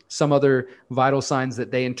some other vital signs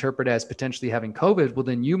that they interpret as potentially having COVID, well,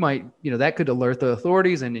 then you might, that could alert the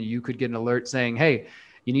authorities and you could get an alert saying, hey,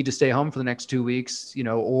 you need to stay home for the next 2 weeks,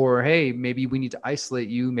 or, hey, maybe we need to isolate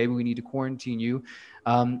you. Maybe we need to quarantine you.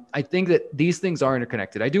 I think that these things are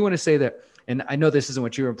interconnected. I do want to say that, and I know this isn't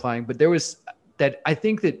what you were implying, but I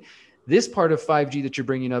think that this part of 5G that you're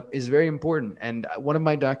bringing up is very important. And one of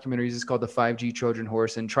my documentaries is called The 5G Trojan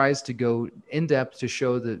Horse and tries to go in depth to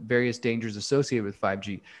show the various dangers associated with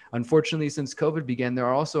 5G. Unfortunately, since COVID began, there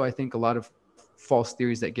are also, I think, a lot of false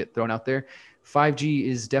theories that get thrown out there. 5G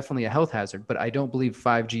is definitely a health hazard, but I don't believe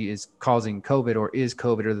 5G is causing COVID or is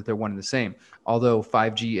COVID or that they're one and the same. Although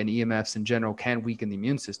 5G and EMFs in general can weaken the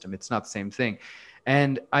immune system, it's not the same thing.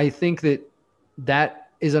 And I think that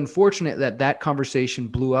is unfortunate that conversation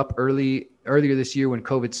blew up earlier this year when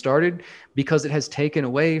COVID started, because it has taken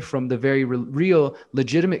away from the very real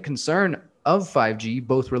legitimate concern of 5G,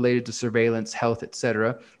 both related to surveillance, health, et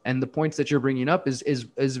cetera. And the points that you're bringing up is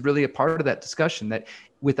really a part of that discussion, that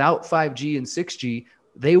without 5G and 6G,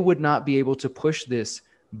 they would not be able to push this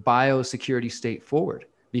biosecurity state forward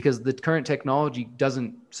because the current technology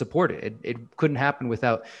doesn't support it. It couldn't happen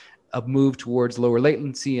without a move towards lower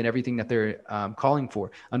latency and everything that they're calling for.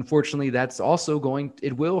 Unfortunately, that's also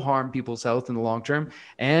it will harm people's health in the long term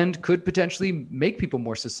and could potentially make people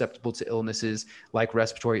more susceptible to illnesses like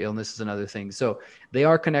respiratory illnesses and other things. So they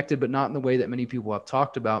are connected, but not in the way that many people have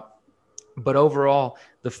talked about. But overall,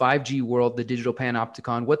 the 5G world, the digital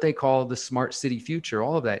panopticon, what they call the smart city future,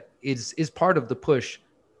 all of that is part of the push,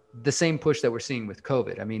 the same push that we're seeing with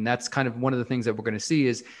COVID. I mean, that's kind of one of the things that we're going to see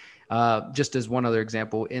is, just as one other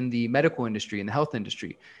example, in the medical industry, in the health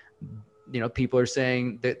industry, people are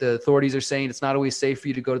saying that the authorities are saying it's not always safe for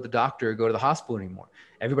you to go to the doctor or go to the hospital anymore.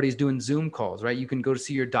 Everybody's doing Zoom calls, right? You can go to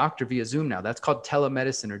see your doctor via Zoom now. That's called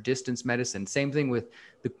telemedicine or distance medicine. Same thing with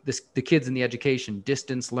the kids in the education,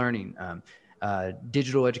 distance learning,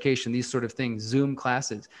 digital education, these sort of things, Zoom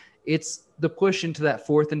classes. It's the push into that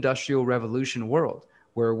fourth industrial revolution world,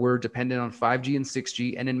 where we're dependent on 5G and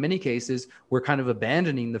 6G. And in many cases, we're kind of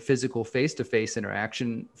abandoning the physical face-to-face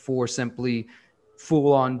interaction for simply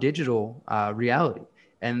full-on digital reality.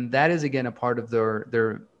 And that is, again, a part of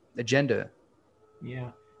their agenda. Yeah,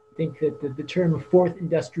 I think that the term fourth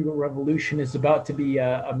industrial revolution is about to be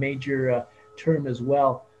a major term as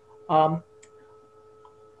well.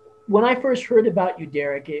 When I first heard about you,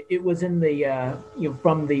 Derek, it was in the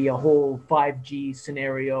from the whole 5G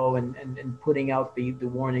scenario and putting out the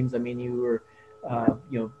warnings. I mean, you were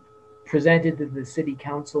presented to the city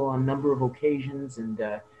council on a number of occasions, and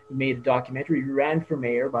you made a documentary. You ran for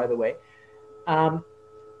mayor, by the way.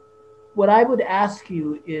 What I would ask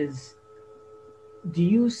you is, do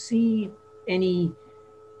you see any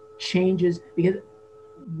changes? Because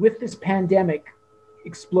with this pandemic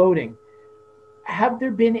exploding, have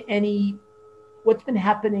there been what's been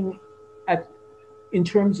happening in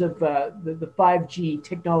terms of the 5G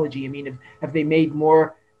technology? I mean, have they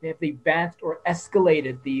advanced or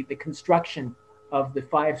escalated the construction of the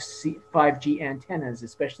 5G antennas,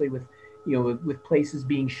 especially with places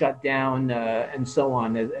being shut down and so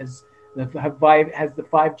on? Has the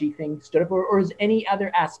 5G thing stood up, or is any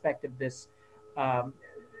other aspect of this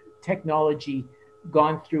technology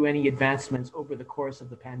gone through any advancements over the course of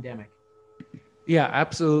the pandemic? Yeah,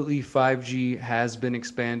 absolutely. 5G has been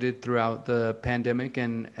expanded throughout the pandemic.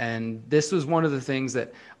 And this was one of the things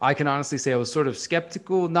that I can honestly say I was sort of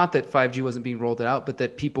skeptical, not that 5G wasn't being rolled out, but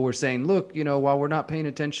that people were saying, look, while we're not paying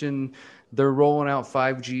attention, they're rolling out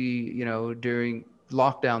 5G, during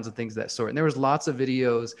lockdowns and things of that sort. And there was lots of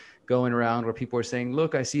videos going around where people were saying,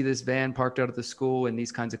 look, I see this van parked out at the school and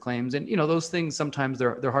these kinds of claims. And, those things, sometimes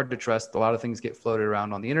they're hard to trust. A lot of things get floated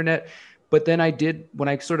around on the internet. But then when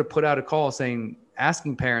I sort of put out a call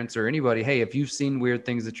asking parents or anybody, hey, if you've seen weird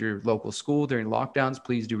things at your local school during lockdowns,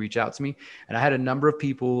 please do reach out to me. And I had a number of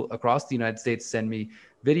people across the United States send me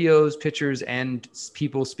videos, pictures, and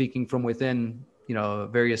people speaking from within,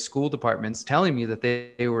 various school departments telling me that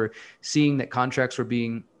they were seeing that contracts were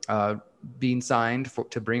being signed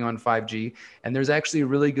to bring on 5G. And there's actually a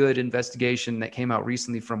really good investigation that came out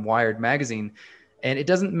recently from Wired magazine. And it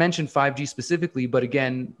doesn't mention 5G specifically, but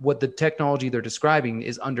again, what the technology they're describing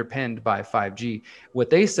is underpinned by 5G.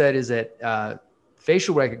 What they said is that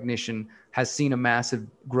facial recognition has seen a massive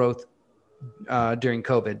growth during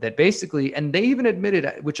COVID that basically, and they even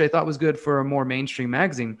admitted, which I thought was good for a more mainstream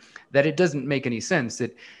magazine, that it doesn't make any sense.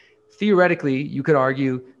 That theoretically, you could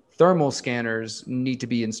argue thermal scanners need to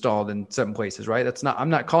be installed in certain places, right? I'm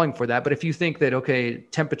not calling for that. But if you think that, okay,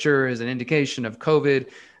 temperature is an indication of COVID,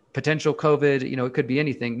 potential COVID, it could be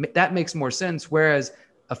anything, that makes more sense. Whereas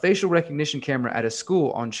a facial recognition camera at a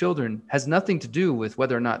school on children has nothing to do with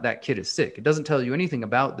whether or not that kid is sick. It doesn't tell you anything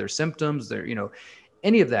about their symptoms,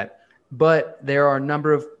 any of that. But there are a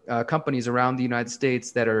number of companies around the United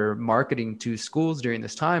States that are marketing to schools during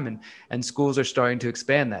this time, and schools are starting to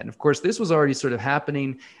expand that. And of course, this was already sort of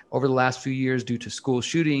happening over the last few years due to school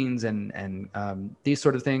shootings and these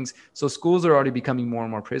sort of things. So schools are already becoming more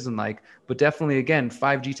and more prison-like. But definitely, again,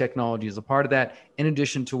 5G technology is a part of that. In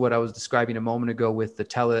addition to what I was describing a moment ago with the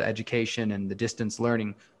teleeducation and the distance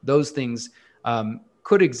learning, those things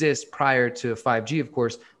could exist prior to 5G, of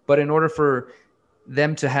course. But in order for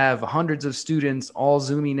them to have hundreds of students all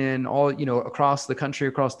zooming in, all across the country,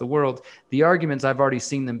 across the world, the arguments, I've already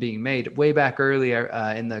seen them being made way back earlier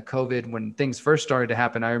in the COVID when things first started to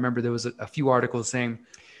happen. I remember there was a few articles saying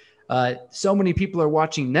so many people are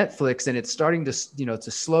watching Netflix and it's starting to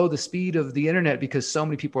to slow the speed of the internet because so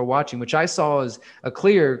many people are watching, which I saw as a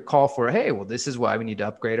clear call for, hey, well, this is why we need to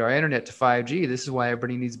upgrade our internet to 5G. This is why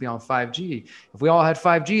everybody needs to be on 5G. If we all had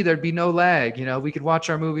 5G, there'd be no lag. We could watch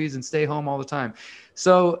our movies and stay home all the time.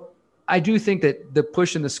 So I do think that the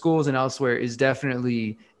push in the schools and elsewhere is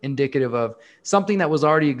definitely indicative of something that was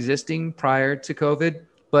already existing prior to COVID.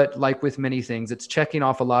 But like with many things, it's checking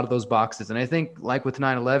off a lot of those boxes. And I think like with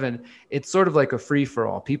 9/11, it's sort of like a free for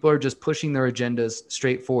all. People are just pushing their agendas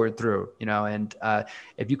straight forward through, and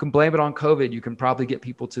if you can blame it on COVID, you can probably get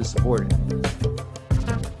people to support it.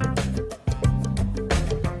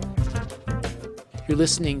 You're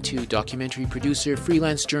listening to documentary producer,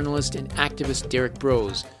 freelance journalist, and activist Derek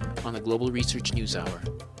Broze on the Global Research News Hour.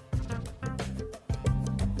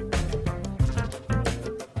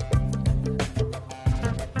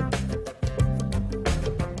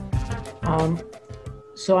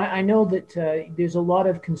 So I know that there's a lot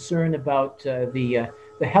of concern about the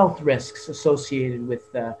health risks associated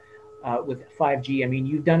with 5G. I mean,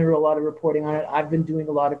 you've done a lot of reporting on it. I've been doing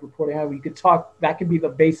a lot of reporting on it. We could talk. That could be the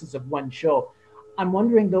basis of one show. I'm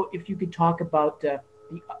wondering though if you could talk about the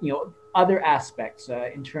other aspects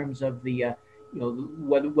in terms of the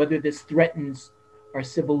whether this threatens our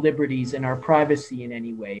civil liberties and our privacy in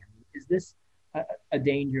any way. Is this a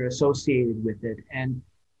danger associated with it? And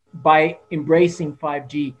by embracing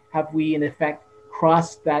 5G, have we in effect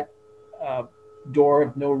crossed that door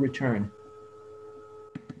of no return?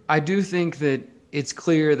 I do think that it's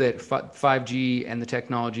clear that 5G and the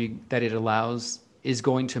technology that it allows is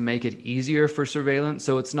going to make it easier for surveillance.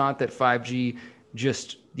 So it's not that 5G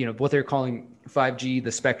just, what they're calling 5G,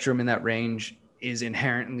 the spectrum in that range is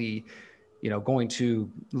inherently, going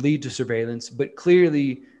to lead to surveillance, but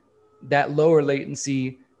clearly that lower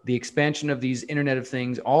latency, the expansion of these Internet of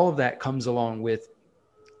Things, all of that comes along with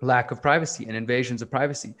lack of privacy and invasions of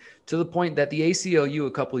privacy, to the point that the ACLU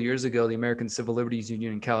a couple of years ago, the American Civil Liberties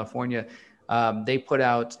Union in California, they put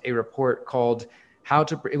out a report called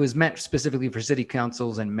it was meant specifically for city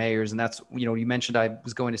councils and mayors. And that's, you mentioned I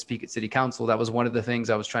was going to speak at city council. That was one of the things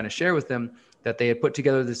I was trying to share with them, that they had put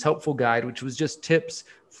together this helpful guide, which was just tips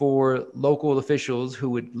for local officials who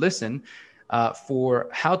would listen for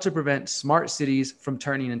how to prevent smart cities from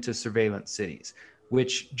turning into surveillance cities,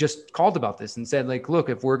 which just called about this and said, look,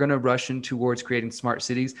 if we're going to rush in towards creating smart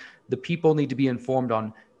cities, the people need to be informed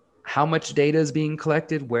on how much data is being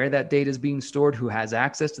collected, where that data is being stored, who has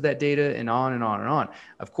access to that data, and on and on and on.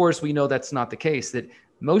 Of course, we know that's not the case, that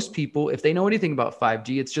most people, if they know anything about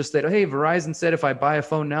 5G, it's just that, hey, Verizon said if I buy a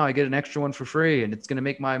phone now, I get an extra one for free, and it's going to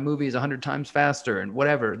make my movies 100 times faster and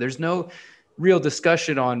whatever. There's no real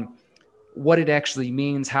discussion on what it actually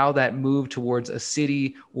means, how that move towards a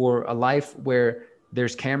city or a life where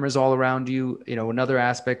there's cameras all around you. Another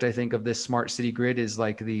aspect I think of this smart city grid is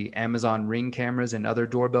like the Amazon Ring cameras and other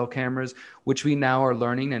doorbell cameras, which we now are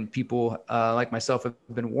learning, and people like myself have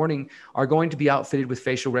been warning, are going to be outfitted with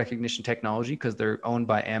facial recognition technology because they're owned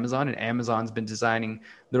by Amazon, and Amazon's been designing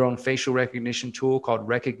their own facial recognition tool called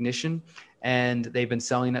Rekognition, and they've been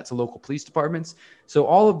selling that to local police departments. So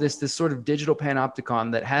all of this sort of digital panopticon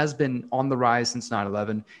that has been on the rise since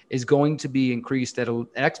 9/11 is going to be increased at an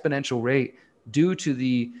exponential rate due to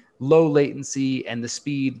the low latency and the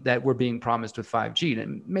speed that we're being promised with 5G.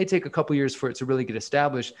 And it may take a couple years for it to really get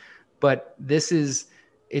established, but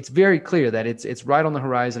it's very clear that it's right on the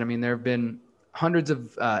horizon. I mean, there have been hundreds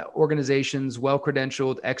of organizations,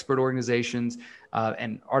 well-credentialed expert organizations,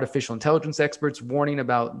 and artificial intelligence experts warning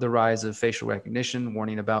about the rise of facial recognition,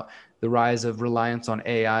 warning about the rise of reliance on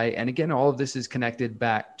AI. And again, all of this is connected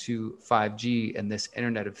back to 5G and this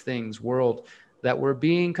Internet of Things world that we're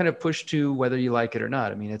being kind of pushed to, whether you like it or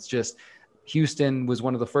not. I mean, it's just, Houston was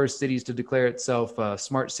one of the first cities to declare itself a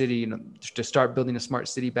smart city, to start building a smart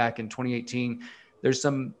city back in 2018. There's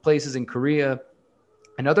some places in Korea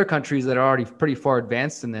and other countries that are already pretty far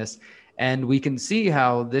advanced in this. And we can see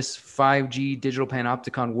how this 5G digital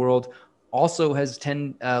panopticon world also has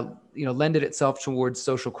lended itself towards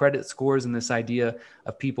social credit scores and this idea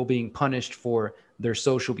of people being punished for their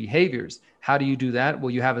social behaviors. How do you do that?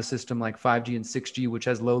 Well, you have a system like 5G and 6G, which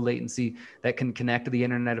has low latency that can connect to the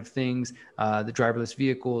Internet of Things, the driverless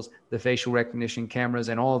vehicles, the facial recognition cameras,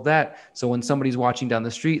 and all of that. So when somebody's watching down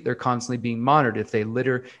the street, they're constantly being monitored. If they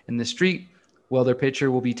litter in the street, well, their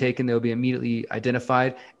picture will be taken. They'll be immediately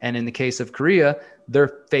identified. And in the case of Korea, their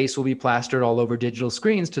face will be plastered all over digital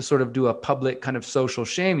screens to sort of do a public kind of social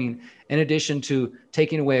shaming, in addition to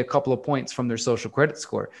taking away a couple of points from their social credit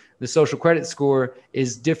score. The social credit score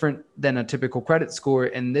is different than a typical credit score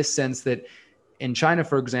in this sense that in China,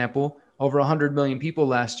 for example, over 100 million people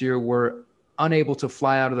last year were unable to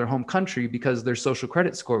fly out of their home country because their social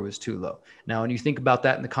credit score was too low. Now, when you think about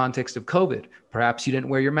that in the context of COVID, perhaps you didn't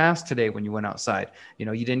wear your mask today when you went outside. You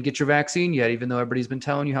didn't get your vaccine yet, even though everybody's been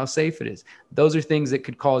telling you how safe it is. Those are things that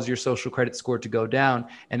could cause your social credit score to go down.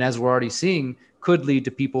 And as we're already seeing, could lead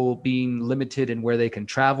to people being limited in where they can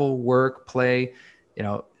travel, work, play,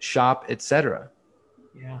 shop, etc.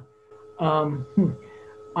 Yeah. I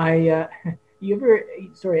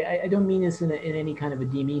don't mean this in any kind of a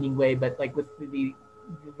demeaning way, but like with the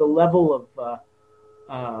level of,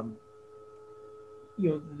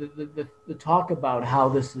 the talk about how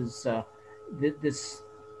this is, the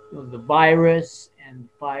virus and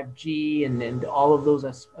 5G and all of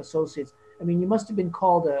those associates. I mean, you must have been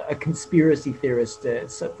called a conspiracy theorist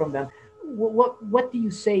from them. What do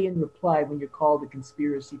you say in reply when you're called a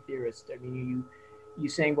conspiracy theorist? I mean, you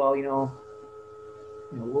saying, well,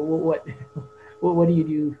 what do you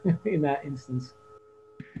do in that instance?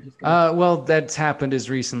 Well, that's happened as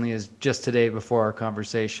recently as just today before our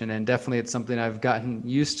conversation, and definitely it's something I've gotten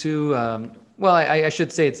used to. I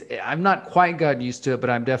should say I'm not quite gotten used to it, but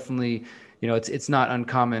I'm definitely, it's not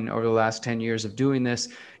uncommon over the last 10 years of doing this.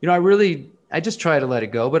 I just try to let it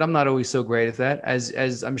go, but I'm not always so great at that.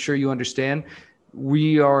 As I'm sure you understand,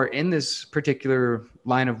 we are in this particular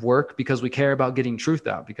line of work because we care about getting truth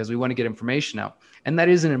out, because we want to get information out. And that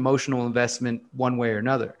is an emotional investment one way or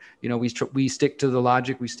another. We stick to the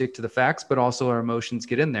logic, we stick to the facts, but also our emotions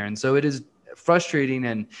get in there. And so it is frustrating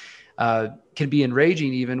and can be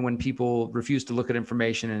enraging even when people refuse to look at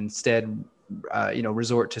information and instead,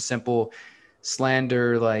 resort to simple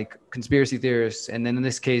slander like conspiracy theorists, and then in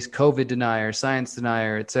this case, COVID denier, science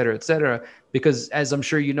denier, et cetera, because as I'm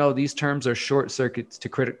sure these terms are short circuits to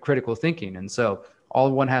critical thinking. And so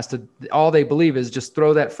all they believe is just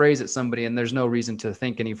throw that phrase at somebody and there's no reason to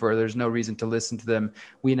think any further. There's no reason to listen to them.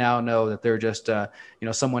 We now know that they're just,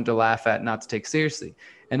 someone to laugh at, not to take seriously.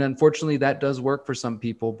 And unfortunately that does work for some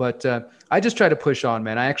people, but I just try to push on,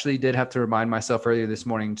 man. I actually did have to remind myself earlier this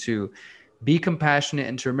morning to be compassionate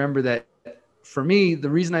and to remember that for me, the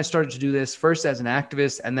reason I started to do this first as an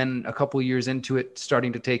activist, and then a couple of years into it,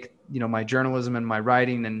 starting to take, my journalism and my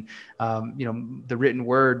writing and, the written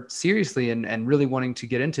word seriously and really wanting to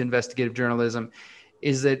get into investigative journalism,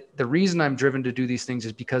 is that the reason I'm driven to do these things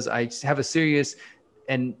is because I have a serious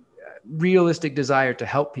and realistic desire to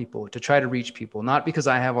help people, to try to reach people, not because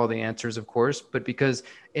I have all the answers, of course, but because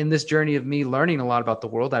in this journey of me learning a lot about the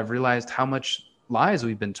world, I've realized how much lies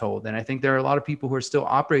we've been told. And I think there are a lot of people who are still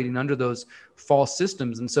operating under those false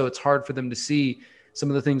systems. And so it's hard for them to see some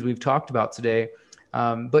of the things we've talked about today.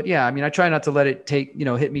 But yeah, I try not to let it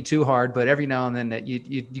hit me too hard, but every now and then that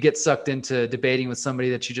you get sucked into debating with somebody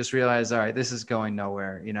that you just realize, all right, this is going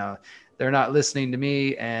nowhere. They're not listening to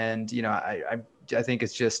me. And, I think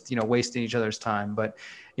it's just, wasting each other's time. But,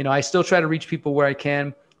 I still try to reach people where I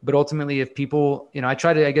can. But ultimately, if people, I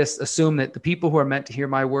try to, assume that the people who are meant to hear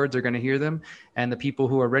my words are going to hear them, and the people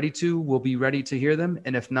who are ready to will be ready to hear them.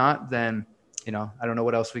 And if not, then, I don't know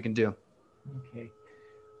what else we can do. Okay.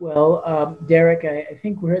 Well, Derek, I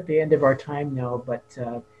think we're at the end of our time now, but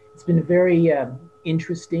it's been very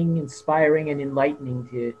interesting, inspiring, and enlightening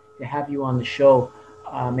to have you on the show.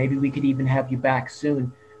 Maybe we could even have you back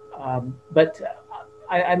soon. But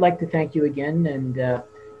I'd like to thank you again, and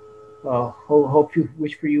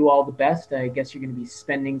wish for you all the best. I guess you're going to be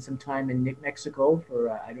spending some time in Mexico for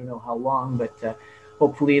I don't know how long, but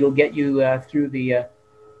hopefully it'll get you through the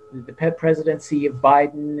the presidency of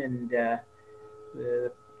Biden and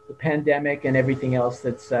the pandemic and everything else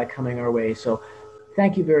that's coming our way. So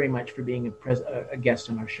thank you very much for being a guest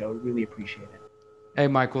on our show. Really appreciate it. Hey,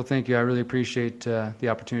 Michael, thank you. I really appreciate the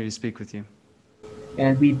opportunity to speak with you.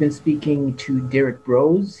 And we've been speaking to Derek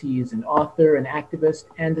Brose. He is an author, an activist,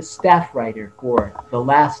 and a staff writer for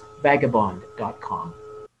thelastvagabond.com.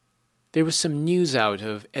 There was some news out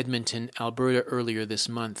of Edmonton, Alberta earlier this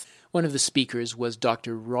month. One of the speakers was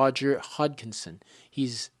Dr. Roger Hodkinson.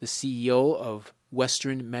 He's the CEO of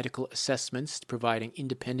Western Medical Assessments, providing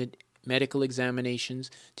independent medical examinations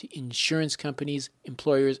to insurance companies,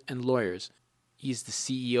 employers, and lawyers. He's the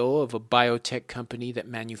CEO of a biotech company that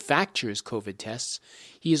manufactures COVID tests.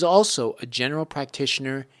 He is also a general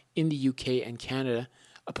practitioner in the UK and Canada,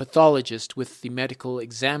 a pathologist with the Medical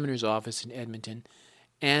Examiner's Office in Edmonton,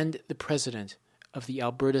 and the president of the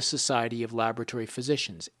Alberta Society of Laboratory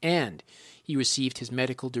Physicians, and he received his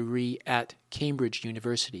medical degree at Cambridge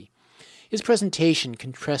University. His presentation,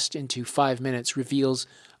 compressed into 5 minutes, reveals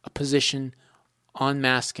a position on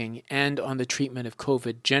masking and on the treatment of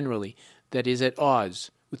COVID generally that is at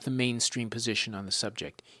odds with the mainstream position on the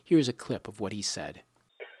subject. Here's a clip of what he said.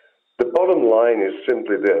 The bottom line is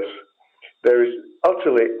simply this. There is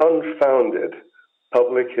utterly unfounded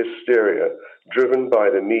public hysteria driven by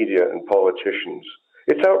the media and politicians.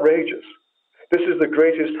 It's outrageous. This is the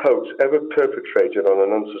greatest hoax ever perpetrated on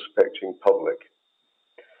an unsuspecting public.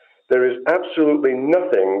 There is absolutely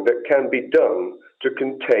nothing that can be done to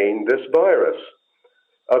contain this virus,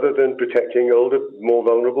 other than protecting older, more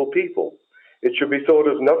vulnerable people. It should be thought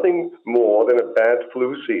of nothing more than a bad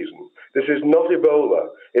flu season. This is not Ebola.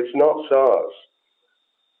 It's not SARS.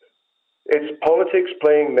 It's politics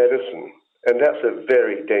playing medicine, and that's a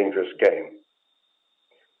very dangerous game.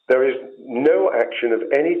 There is no action of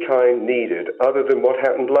any kind needed other than what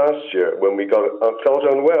happened last year when we felt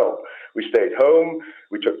unwell. We stayed home,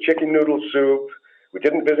 we took chicken noodle soup, we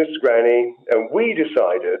didn't visit Granny, and we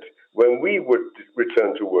decided when we would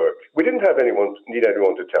return to work. We didn't need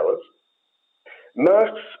anyone to tell us.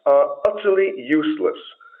 Masks are utterly useless.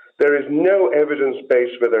 There is no evidence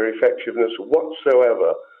base for their effectiveness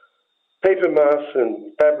whatsoever. Paper masks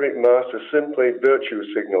and fabric masks are simply virtue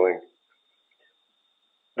signaling.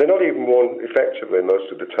 They're not even worn effectively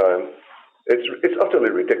most of the time. It's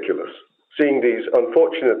utterly ridiculous seeing these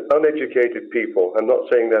unfortunate, uneducated people, I'm not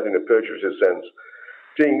saying that in a pejorative sense,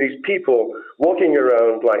 seeing these people walking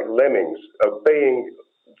around like lemmings, obeying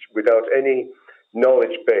without any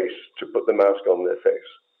knowledge base to put the mask on their face.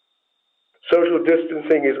 Social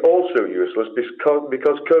distancing is also useless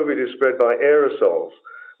because COVID is spread by aerosols,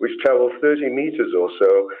 which travel 30 meters or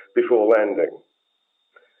so before landing.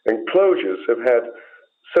 And closures have had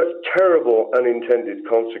such terrible unintended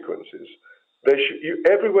consequences.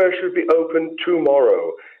 Everywhere should be open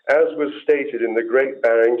tomorrow, as was stated in the Great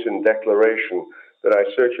Barrington Declaration that I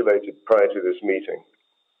circulated prior to this meeting.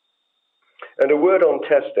 And a word on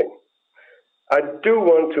testing. I do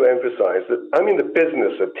want to emphasize that I'm in the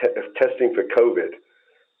business of testing for COVID.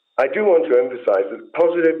 I do want to emphasize that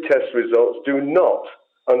positive test results do not,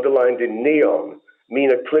 underlined in neon,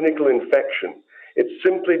 mean a clinical infection. It's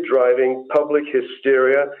simply driving public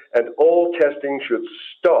hysteria, and all testing should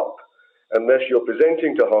stop unless you're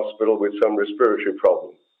presenting to hospital with some respiratory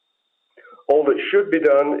problem. All that should be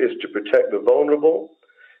done is to protect the vulnerable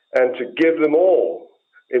and to give them all,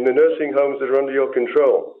 in the nursing homes that are under your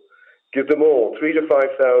control, give them all 3,000 to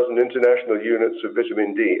 5,000 international units of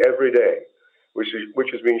vitamin D every day, which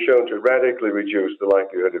has been shown to radically reduce the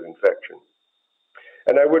likelihood of infection.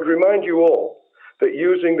 And I would remind you all that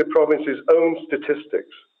using the province's own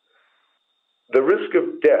statistics, the risk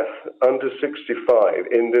of death under 65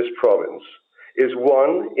 in this province is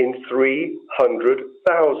 1 in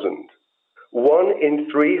 300,000. 1 in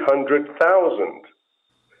 300,000.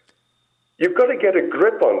 You've got to get a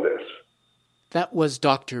grip on this. That was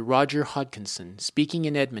Dr. Roger Hodkinson speaking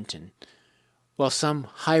in Edmonton. While some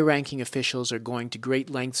high-ranking officials are going to great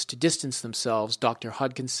lengths to distance themselves, Dr.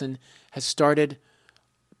 Hodkinson has started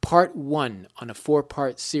Part 1 on a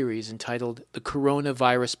 4-part series entitled The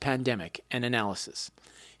Coronavirus Pandemic, an Analysis.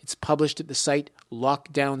 It's published at the site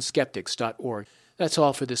lockdownskeptics.org. That's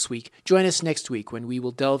all for this week. Join us next week when we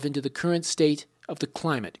will delve into the current state of the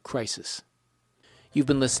climate crisis. You've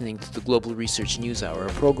been listening to the Global Research News Hour,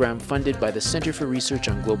 a program funded by the Center for Research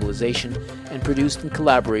on Globalization and produced in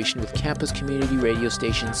collaboration with campus community radio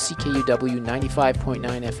station CKUW 95.9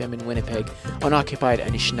 FM in Winnipeg on occupied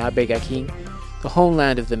Anishinaabe-Gaking, the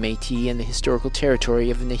homeland of the Métis and the historical territory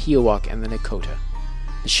of the Nahiawak and the Nakota.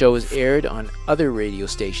 The show is aired on other radio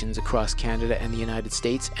stations across Canada and the United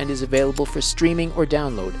States and is available for streaming or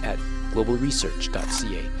download at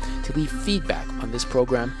globalresearch.ca. To leave feedback on this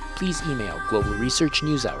program, please email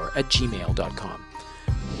globalresearchnewshour@gmail.com.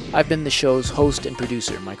 I've been the show's host and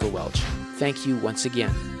producer, Michael Welch. Thank you once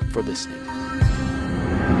again for listening.